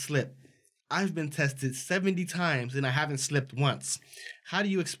one man slip? I've been tested 70 times and I haven't slipped once. How do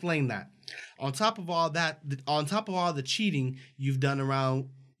you explain that? On top of all the cheating you've done around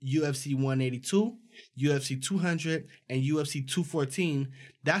UFC 182, UFC 200, and UFC 214,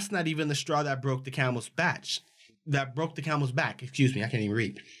 that's not even the straw that broke the camel's back. Excuse me, I can't even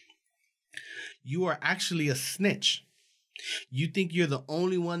read. You are actually a snitch. You think you're the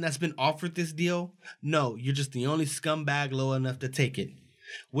only one that's been offered this deal? No, you're just the only scumbag low enough to take it.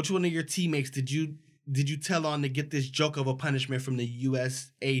 Which one of your teammates did you tell on to get this joke of a punishment from the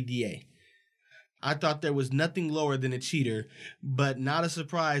USADA? I thought there was nothing lower than a cheater, but not a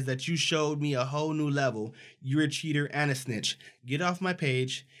surprise that you showed me a whole new level. You're a cheater and a snitch. Get off my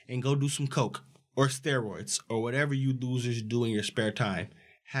page and go do some coke. or steroids or whatever you losers do in your spare time.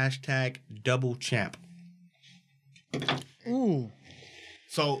 Hashtag double champ. Ooh.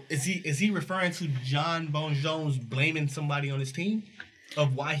 So is he referring to John Bones Jones blaming somebody on his team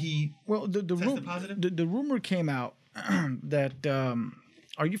of why he tested positive? The rumor came out that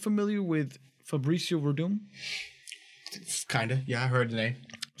are you familiar with Fabricio Verdum? Kinda, yeah, I heard the name.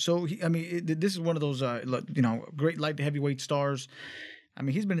 So this is one of those great light to heavyweight stars. I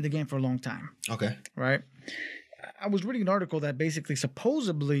mean, he's been in the game for a long time. Okay, right. I was reading an article that basically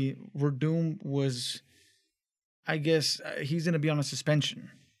supposedly Verdum was, I guess he's going to be on a suspension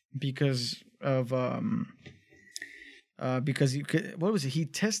because of because he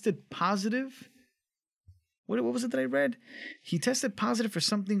tested positive. What was it that I read? He tested positive for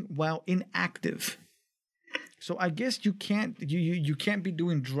something while inactive. So I guess you can't be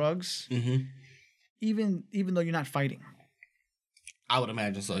doing drugs, even though you're not fighting. I would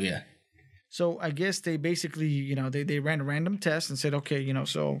imagine so, yeah. So I guess they basically, they ran a random test and said, okay,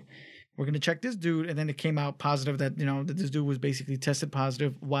 so we're going to check this dude. And then it came out positive that, that this dude was basically tested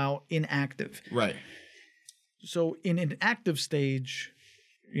positive while inactive. Right. So in an active stage,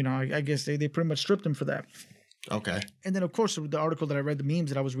 I guess they pretty much stripped him for that. Okay. And then, of course, the article that I read, the memes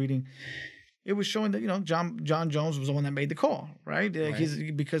that I was reading, it was showing that, John Jones was the one that made the call, right?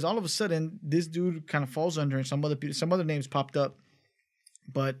 Right. Because all of a sudden, this dude kind of falls under and some other names popped up.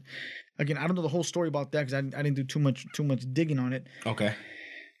 But again, I don't know the whole story about that because I didn't do too much digging on it. Okay.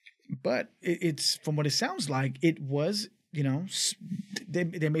 But it's from what it sounds like, it was, they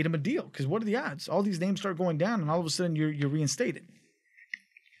made him a deal because what are the odds? All these names start going down and all of a sudden you're reinstated.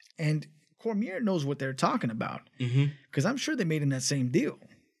 And Cormier knows what they're talking about because I'm sure they made him that same deal.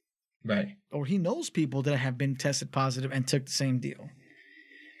 Right. Or he knows people that have been tested positive and took the same deal.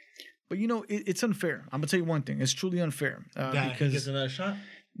 But, it's unfair. I'm going to tell you one thing. It's truly unfair. Because he gets another shot?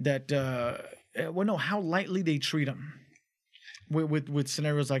 How lightly they treat him with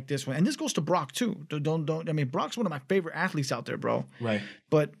scenarios like this one. And this goes to Brock, too. Brock's one of my favorite athletes out there, bro. Right.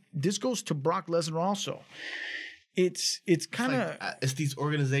 But this goes to Brock Lesnar also. It's kind of... It's these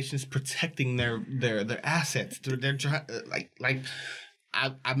organizations protecting their assets. They're trying...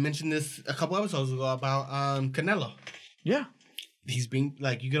 I mentioned this a couple episodes ago about Canelo. Yeah. He's being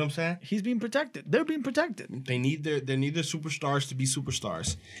you get what I'm saying? He's being protected. They're being protected. They need their superstars to be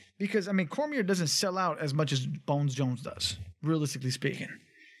superstars. Because Cormier doesn't sell out as much as Bones Jones does, realistically speaking.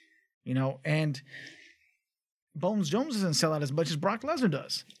 And Bones Jones doesn't sell out as much as Brock Lesnar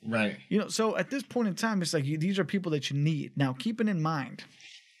does. Right. So at this point in time, it's like these are people that you need. Now, keeping in mind,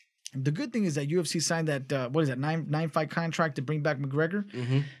 the good thing is that UFC signed that 9-fight contract to bring back McGregor.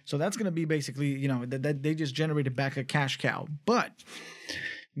 Mm-hmm. So that's going to be basically that they just generated back a cash cow. But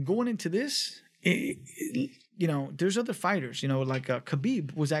going into this, there's other fighters. Like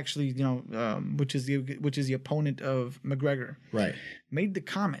Khabib was actually which is the opponent of McGregor. Right. Made the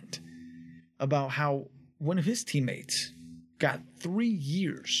comment about how one of his teammates got 3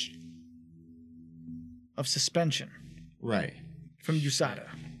 years of suspension. Right. From USADA.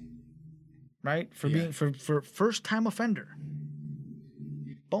 Right? For being for first time offender.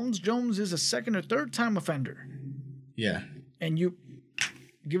 Bones Jones is a second or third time offender. Yeah. And you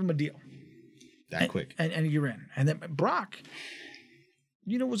give him a deal. Quick. And you're in. And then Brock,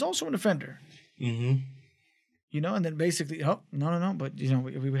 was also an offender. Mm-hmm. And then basically, no, but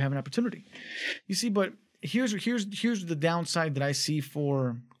we would have an opportunity. You see, but here's the downside that I see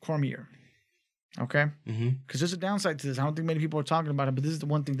for Cormier. Okay? Because there's a downside to this. I don't think many people are talking about it, but this is the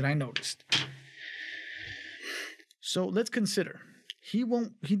one thing that I noticed. So let's consider. He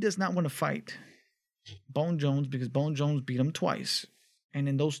does not want to fight Bone Jones because Bone Jones beat him twice. And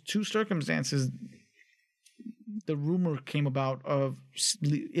in those two circumstances, the rumor came about of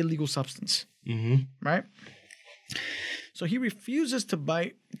illegal substance. Mm-hmm. Right? So he refuses to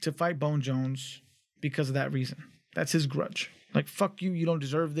fight Bone Jones because of that reason. That's his grudge. Like, fuck you, you don't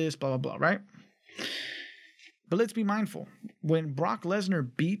deserve this, blah, blah, blah, right? But let's be mindful. When Brock Lesnar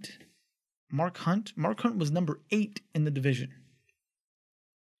beat Mark Hunt was number 8 in the division.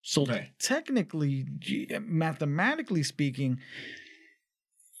 So technically, mathematically speaking,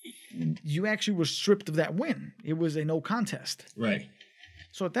 you actually were stripped of that win. It was a no contest. Right.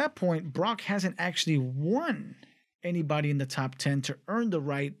 So at that point, Brock hasn't actually won anybody in the top 10 to earn the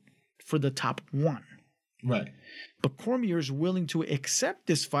right for the top 1. Right. But Cormier is willing to accept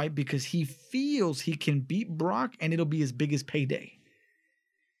this fight because he feels he can beat Brock and it'll be his biggest payday.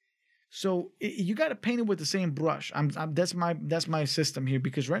 So you got to paint it with the same brush. That's my system here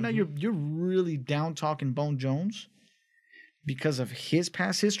because right now you're really down talking Bone Jones because of his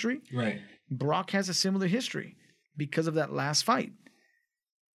past history. Right. Brock has a similar history because of that last fight.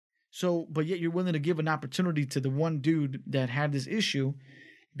 So, but yet you're willing to give an opportunity to the one dude that had this issue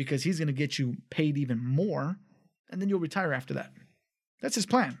because he's going to get you paid even more, and then you'll retire after that. That's his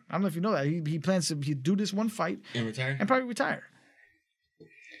plan. I don't know if you know that. He plans to do this one fight and retire, and probably retire.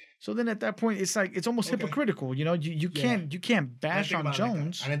 So then at that point, it's like it's almost hypocritical. You know, you can't bash on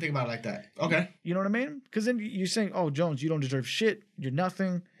Jones. I didn't think about it like that. Okay, you know what I mean? Because then you're saying, "Oh, Jones, you don't deserve shit. You're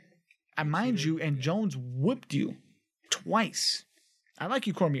nothing." I mind you, and Jones whipped you twice. I like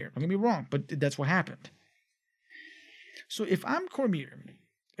you, Cormier. Don't get me wrong, but that's what happened. So if I'm Cormier,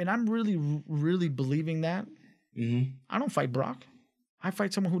 and I'm really, really believing that, I don't fight Brock. I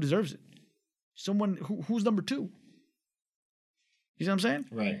fight someone who deserves it. Someone who's number 2. You see what I'm saying?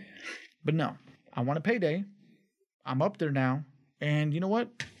 Right. But no, I want a payday. I'm up there now. And you know what?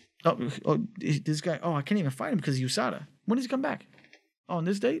 Oh, this guy, I can't even fight him because of USADA. When does he come back? Oh, on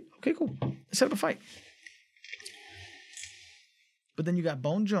this date? Okay, cool. Let's set up a fight. But then you got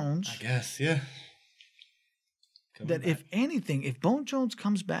Bone Jones. I guess, yeah. If anything, if Bone Jones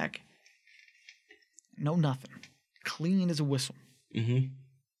comes back, no nothing. Clean as a whistle.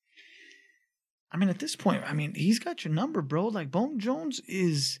 I mean, at this point, he's got your number, bro. Like, Bone Jones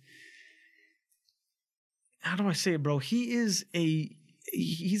is... How do I say it, bro? He's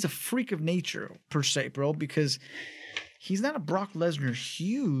a freak of nature, per se, bro, because he's not a Brock Lesnar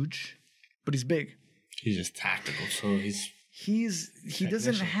huge, but he's big. He's just tactical, so he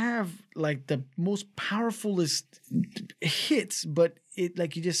doesn't have like the most powerfulest hits, but it,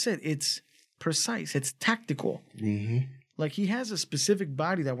 like you just said, it's precise, it's tactical. Like, he has a specific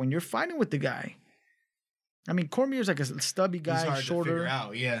body that when you're fighting with the guy, Cormier's like a stubby guy, he's hard shorter. to figure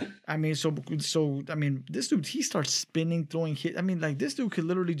out, yeah. This dude, he starts spinning, throwing hits. This dude could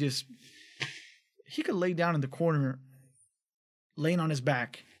literally he could lay down in the corner, laying on his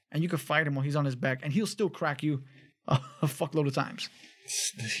back, and you could fight him while he's on his back, and he'll still crack you a fuckload of times.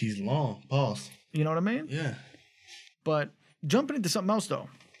 He's long. Pause. You know what I mean? Yeah. But jumping into something else, though,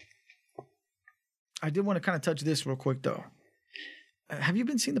 I did want to kind of touch this real quick, though. Have you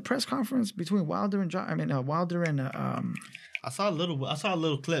been seeing the press conference between Wilder and Wilder and I saw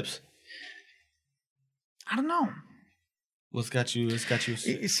little clips. I don't know. What's got you?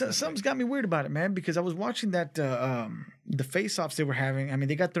 Something's got me weird about it, man. Because I was watching that the face-offs they were having.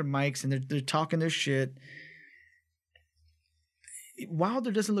 They got their mics and they're talking their shit.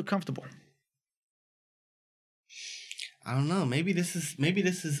 Wilder doesn't look comfortable. I don't know. Maybe this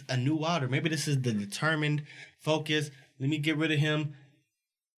is a new Wilder. Maybe this is the determined focus. Let me get rid of him.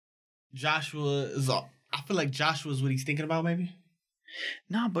 I feel like Joshua's what he's thinking about, maybe.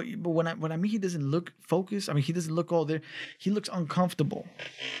 No, but when I mean he doesn't look focused, he doesn't look all there. He looks uncomfortable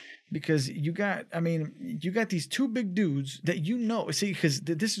because you got these two big dudes that because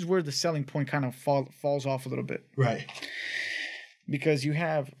this is where the selling point kind of falls off a little bit, right? Because you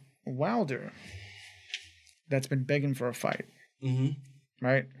have Wilder that's been begging for a fight,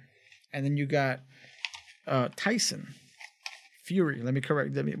 right? And then you got Tyson Fury. Let me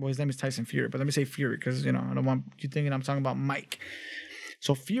correct. His name is Tyson Fury, but let me say Fury because I don't want you thinking I'm talking about Mike.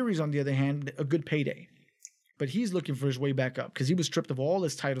 So Fury's on the other hand a good payday, but he's looking for his way back up because he was stripped of all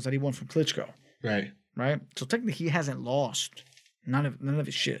his titles that he won from Klitschko. Right. So technically he hasn't lost none of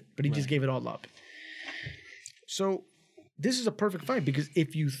his shit, but he just gave it all up. So this is a perfect fight because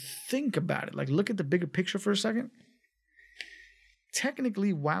if you think about it, like look at the bigger picture for a second.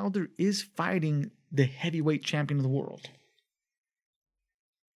 Technically, Wilder is fighting the heavyweight champion of the world.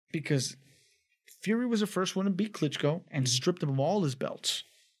 Because Fury was the first one to beat Klitschko and stripped him of all his belts.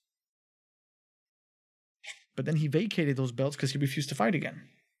 But then he vacated those belts because he refused to fight again.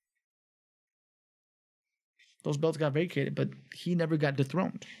 Those belts got vacated, but he never got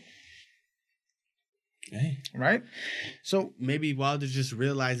dethroned. Hey. Right? So maybe Wilder just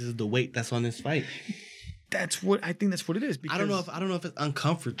realizes the weight that's on this fight. I think that's what it is. Because I don't know if it's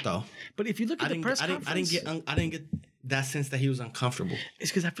uncomfort though. But if you look at the press conference, I didn't get that sense that he was uncomfortable. It's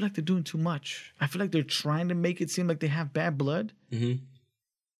because I feel like they're doing too much. I feel like they're trying to make it seem like they have bad blood.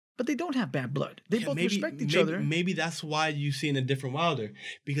 But they don't have bad blood. They both respect each other. Maybe that's why you see in a different Wilder.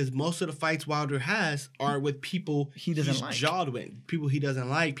 Because most of the fights Wilder has are with people he doesn't like. Jawed with. People he doesn't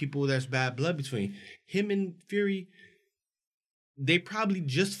like. People there's bad blood between. Him and Fury, they probably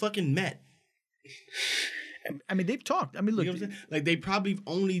just fucking met. They've talked. Look. You know what I'm saying? Like, they probably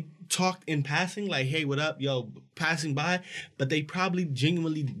only talked in passing, like, hey, what up, yo, passing by. But they probably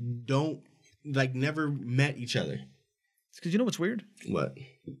genuinely don't, never met each other. It's because you know what's weird? What?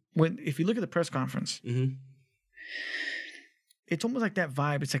 If you look at the press conference, it's almost like that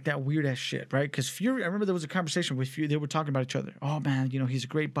vibe. It's like that weird-ass shit, right? Because Fury, I remember there was a conversation with Fury. They were talking about each other. Oh, man, he's a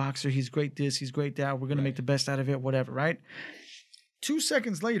great boxer. He's great this. He's great that. We're going to make the best out of it, whatever, right? 2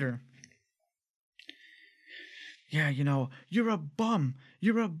 seconds later, yeah, you're a bum.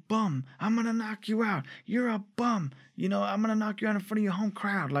 You're a bum. I'm going to knock you out. You're a bum. I'm going to knock you out in front of your home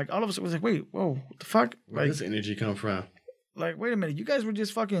crowd. Like, all of us was like, wait, whoa, what the fuck? Where does this energy come from? Like, wait a minute. You guys were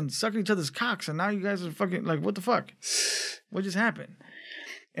just fucking sucking each other's cocks, and now you guys are fucking, like, what the fuck? What just happened?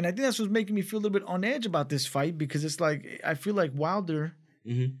 And I think that's what's making me feel a little bit on edge about this fight, because it's like, I feel like Wilder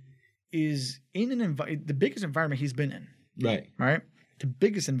is in the biggest environment he's been in. Right? The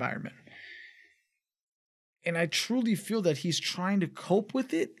biggest environment. And I truly feel that he's trying to cope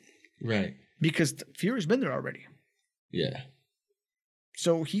with it. Right. Because Fury's been there already. Yeah.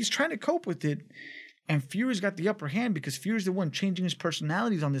 So he's trying to cope with it. And Fury's got the upper hand because Fury's the one changing his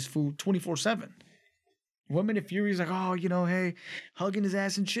personalities on this fool 24/7. One minute Fury's like, oh, hey, hugging his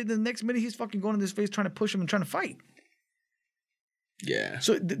ass and shit. Then the next minute he's fucking going in his face trying to push him and trying to fight. Yeah.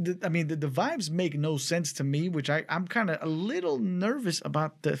 So, the vibes make no sense to me, which I'm kind of a little nervous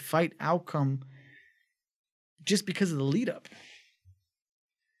about the fight outcome just because of the lead up.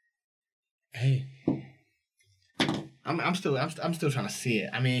 Hey, I'm still trying to see it.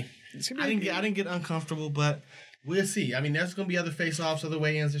 I mean, I didn't get uncomfortable, but we'll see. I mean, there's gonna be other face-offs, other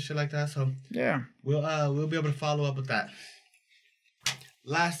weigh-ins and shit like that. So yeah, we'll be able to follow up with that.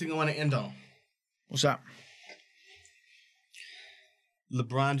 Last thing I want to end on. What's up?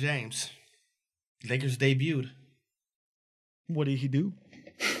 LeBron James, Lakers debuted. What did he do?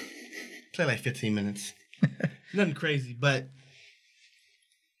 Play like 15 minutes. Nothing crazy, but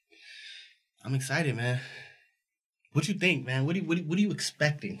I'm excited, man. What you think, man? What are you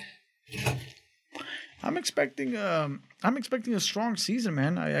expecting? I'm expecting a strong season,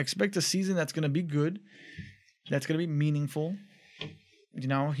 man. I expect a season that's gonna be good, that's gonna be meaningful.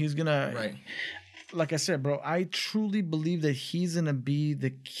 He's gonna right. Like I said, bro, I truly believe that he's going to be the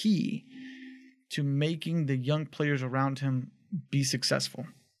key to making the young players around him be successful.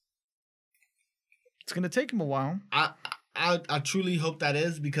 It's going to take him a while. I truly hope that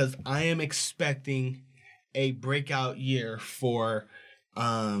is, because I am expecting a breakout year for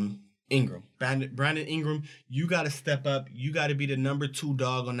Ingram. Brandon Ingram, you got to step up. You got to be the number 2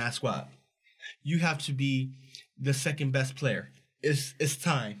 dog on that squad. You have to be the second best player. It's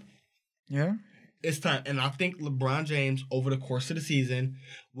time. Yeah. It's time. And I think LeBron James, over the course of the season,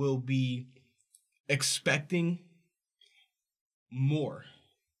 will be expecting more.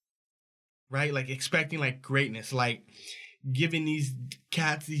 Right? Like, expecting, like, greatness. Like, giving these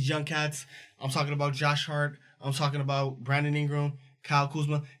young cats, I'm talking about Josh Hart, I'm talking about Brandon Ingram, Kyle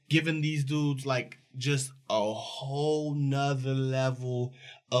Kuzma, giving these dudes, like, just a whole nother level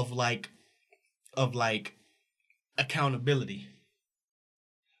of accountability.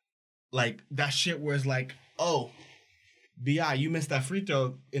 Like, that shit where it's like, oh, B.I., you missed that free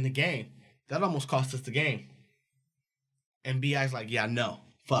throw in the game. That almost cost us the game. And B.I.'s like, yeah, no,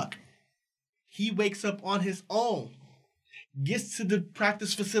 fuck. He wakes up on his own, gets to the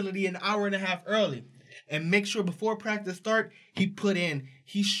practice facility an hour and a half early, and make sure before practice start, he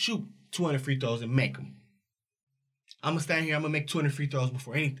shoot 200 free throws and make them. I'm going to stand here, I'm going to make 200 free throws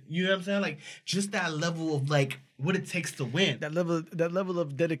before anything. You know what I'm saying? Like, just that level of, like, what it takes to win. That level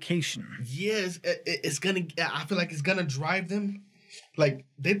of dedication. Yes, it's going to, I feel like it's going to drive them. Like,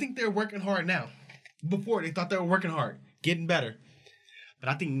 they think they're working hard now. Before, they thought they were working hard, getting better. But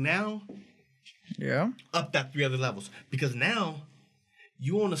I think now, yeah, up that 3 other levels. Because now,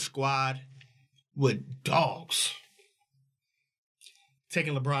 you on a squad with dogs.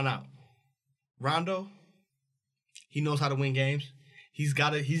 Taking LeBron out. Rondo, he knows how to win games. He's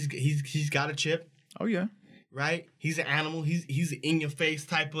got a chip. Oh yeah. Right? He's an animal. He's in your face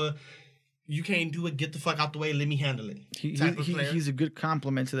type of, you can't do it, get the fuck out the way, let me handle it. He's a good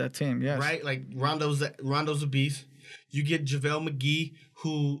compliment to that team, yes. Right? Like, Rondo's a beast. You get JaVale McGee,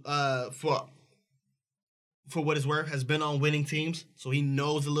 who for what it's worth has been on winning teams, so he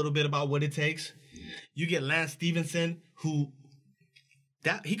knows a little bit about what it takes. You get Lance Stevenson, who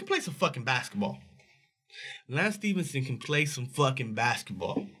he can play some fucking basketball. Lance Stevenson can play some fucking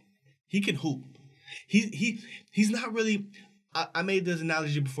basketball. He can hoop. He's not really, I made this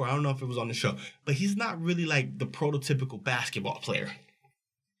analogy before, I don't know if it was on the show, but he's not really like the prototypical basketball player.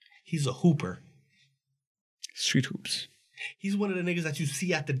 He's a hooper. Street hoops. He's one of the niggas that you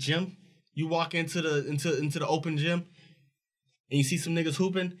see at the gym. You walk into the open gym and you see some niggas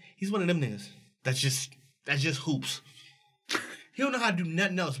hooping. He's one of them niggas that's just hoops. He don't know how to do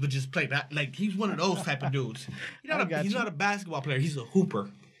nothing else but just play back. Like, he's one of those type of dudes. He's not a basketball player. He's a hooper.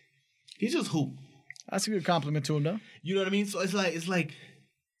 He's just hoop. That's a good compliment to him, though. You know what I mean? So it's like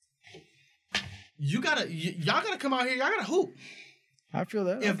y'all gotta come out here. Y'all gotta hoop. I feel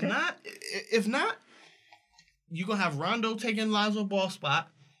that. If not, you're going to have Rondo taking Lonzo Ball spot.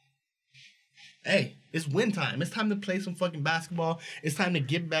 Hey, it's win time. It's time to play some fucking basketball. It's time to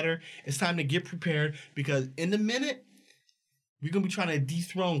get better. It's time to get prepared because in a minute, we're going to be trying to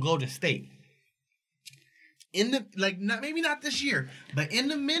dethrone Golden State. Maybe not this year, but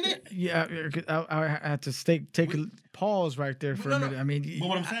in a minute. Yeah, I had to take a pause right there for a minute. I mean, but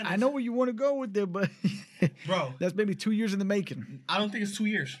what I'm saying I know where you want to go with there, but bro, that's maybe 2 years in the making. I don't think it's 2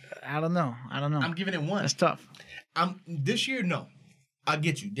 years. I don't know. I'm giving it 1. That's tough. This year, no. I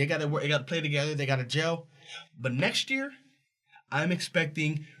get you. They got to work. They got to play together. They got to gel. But next year, I'm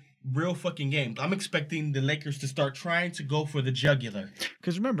expecting real fucking games. I'm expecting the Lakers to start trying to go for the jugular.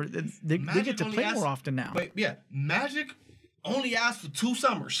 Because remember, they get to play more often now. But yeah, Magic only asked for 2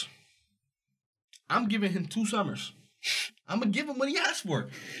 summers. I'm giving him 2 summers. I'm going to give him what he asked for.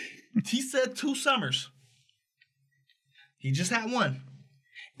 He said 2 summers. He just had 1.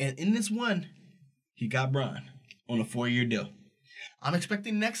 And in this 1, he got Bron on a 4-year deal. I'm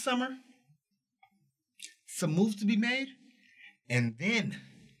expecting next summer some moves to be made, and then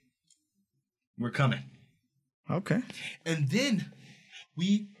we're coming. Okay. And then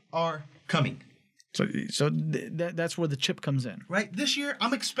we are coming. So that's where the chip comes in. Right? This year,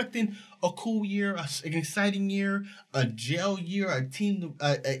 I'm expecting a cool year, an exciting year, a gel year,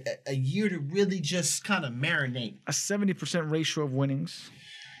 a year to really just kind of marinate. A 70% ratio of winnings.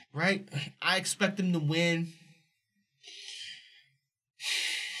 Right? I expect them to win.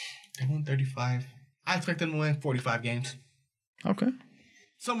 They won 35. I expect them to win 45 games. Okay.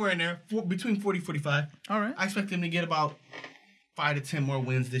 Somewhere in there, between 40 and 45. All right. I expect them to get about 5 to 10 more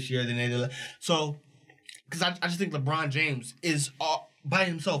wins this year than they did. So, because I just think LeBron James is by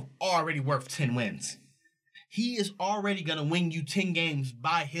himself already worth 10 wins. He is already going to win you 10 games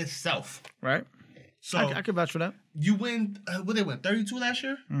by himself. Right. So I could vouch for that. You win, what they win, 32 last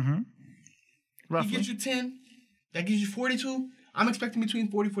year? Mm-hmm. Roughly. He gives you 10. That gives you 42. I'm expecting between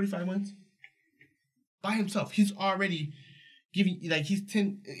 40 and 45 wins. By himself. He's already giving, he's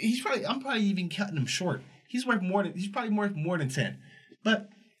 10. I'm probably even cutting him short. He's probably worth more than 10. But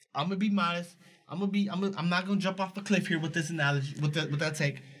I'm going to be modest. I'm not going to jump off the cliff here with this analogy, with that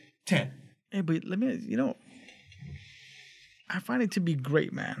take. 10. Hey, but let me, I find it to be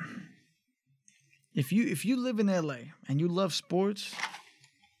great, man. If you live in LA and you love sports,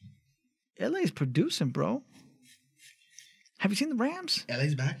 LA is producing, bro. Have you seen the Rams?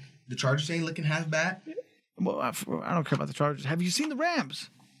 LA's back. The Chargers ain't looking half bad. Well, I don't care about the Chargers. Have you seen the Rams?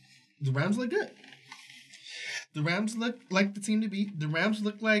 The Rams look good. The Rams look like the team to beat. The Rams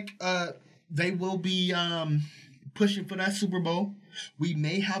look like they will be pushing for that Super Bowl. We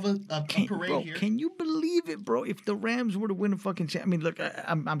may have a parade here. Can you believe it, bro? If the Rams were to win a fucking I mean, look,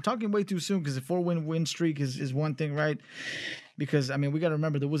 I'm talking way too soon because the 4-win streak is one thing, right? Because, I mean, we got to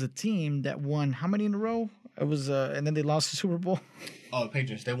remember there was a team that won how many in a row? It was, and then they lost the Super Bowl. Oh, the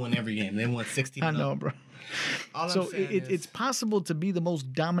Patriots, they won every game. They won 16. I know, bro. So it's possible to be the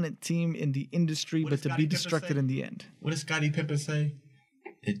most dominant team in the industry, but to be destructed in the end. What does Scottie Pippen say?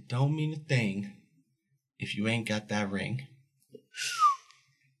 It don't mean a thing if you ain't got that ring.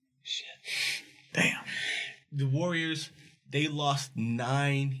 Shit. Damn. The Warriors, they lost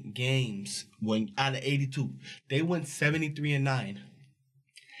 9 games out of 82. They went 73-9.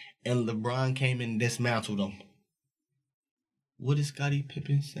 And LeBron came and dismantled them. What did Scottie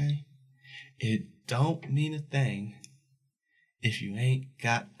Pippen say? It don't mean a thing if you ain't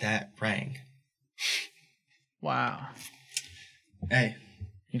got that ring. Wow. Hey.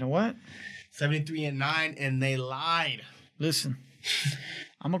 You know what? 73-9, and they lied. Listen,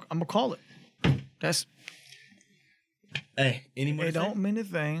 I'm gonna call it. That's. Hey, any more? It don't mean a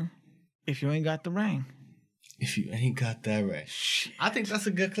thing if you ain't got the ring. If you ain't got that right. Shit. I think that's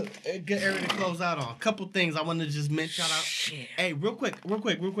a good area to close out on. A couple things I want to just mention out. Shit. Hey, real quick.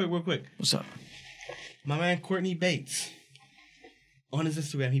 What's up? My man Courtney Bates on his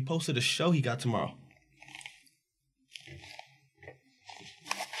Instagram, he posted a show he got tomorrow.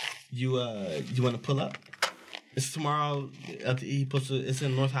 You want to pull up? It's tomorrow. He posted. It's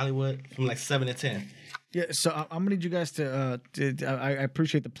in North Hollywood from like 7 to 10. Yeah, so I'm gonna need you guys to I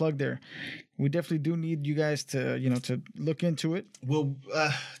appreciate the plug there. We definitely do need you guys to to look into it. Well,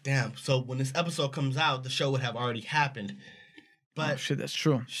 damn. So when this episode comes out, the show would have already happened. But shit, that's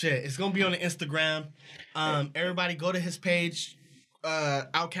true. Shit, it's gonna be on the Instagram. Everybody go to his page,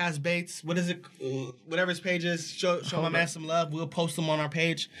 Outcast Bates. What is it? Whatever his page is. Show my man some love. We'll post them on our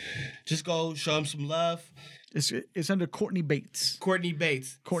page. Just go show him some love. It's under Courtney Bates. Courtney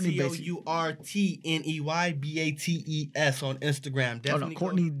Bates. Courtney Bates. COURTNEYBATES on Instagram. Oh Definitely. no,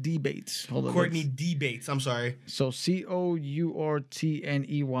 Courtney D Bates. Hold on. Courtney D Bates. I'm sorry. So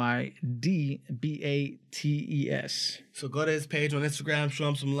COURTNEYDBATES. So go to his page on Instagram, show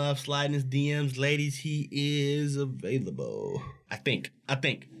him some love, slide in his DMs. Ladies, he is available. I think.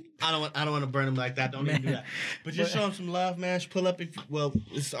 I don't want to burn him like that. Don't even do that. But just show him some love, man. Just pull up.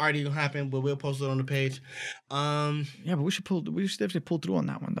 It's already gonna happen, but we'll post it on the page. Yeah, but we should definitely pull through on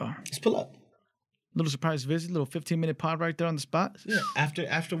that one though. Let's pull up. Little surprise visit, little 15-minute pod right there on the spot. Yeah.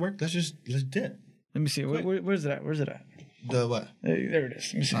 After work, let's dip. Let me see. Where's it at? The what? There it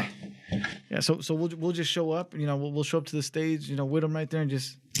is. Let me see. Yeah. So we'll just show up. You know, we'll show up to the stage. You know, with him right there and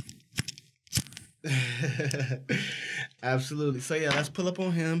just. Absolutely. So yeah, let's pull up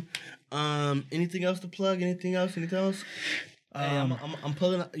on him. Anything else to plug? Anything else? I'm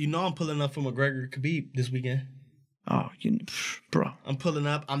pulling up. I'm pulling up for McGregor Khabib this weekend. Oh, bro. I'm pulling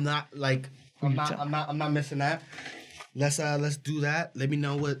up. I'm not missing that. Let's do that. Let me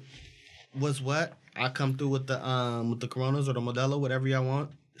know what's what. I'll come through with the Coronas or the Modelo, whatever y'all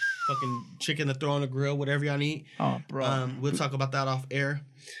want. Fucking chicken to throw on the grill, whatever y'all need. Oh, bro. We'll talk about that off air.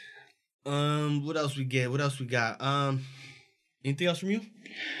 What else we got? Anything else from you?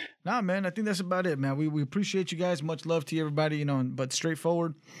 Nah, man, I think that's about it, man. We appreciate you guys. Much love to you, everybody, you know, but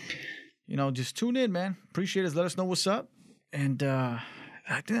straightforward. You know, just tune in, man. Appreciate it. Let us know what's up. And I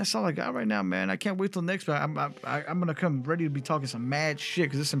think that's all I got right now, man. I can't wait till next week. I'm gonna come ready to be talking some mad shit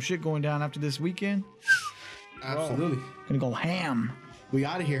because there's some shit going down after this weekend. Absolutely. Gonna go ham. We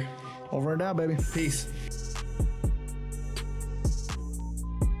out of here. Over and out, baby. Peace.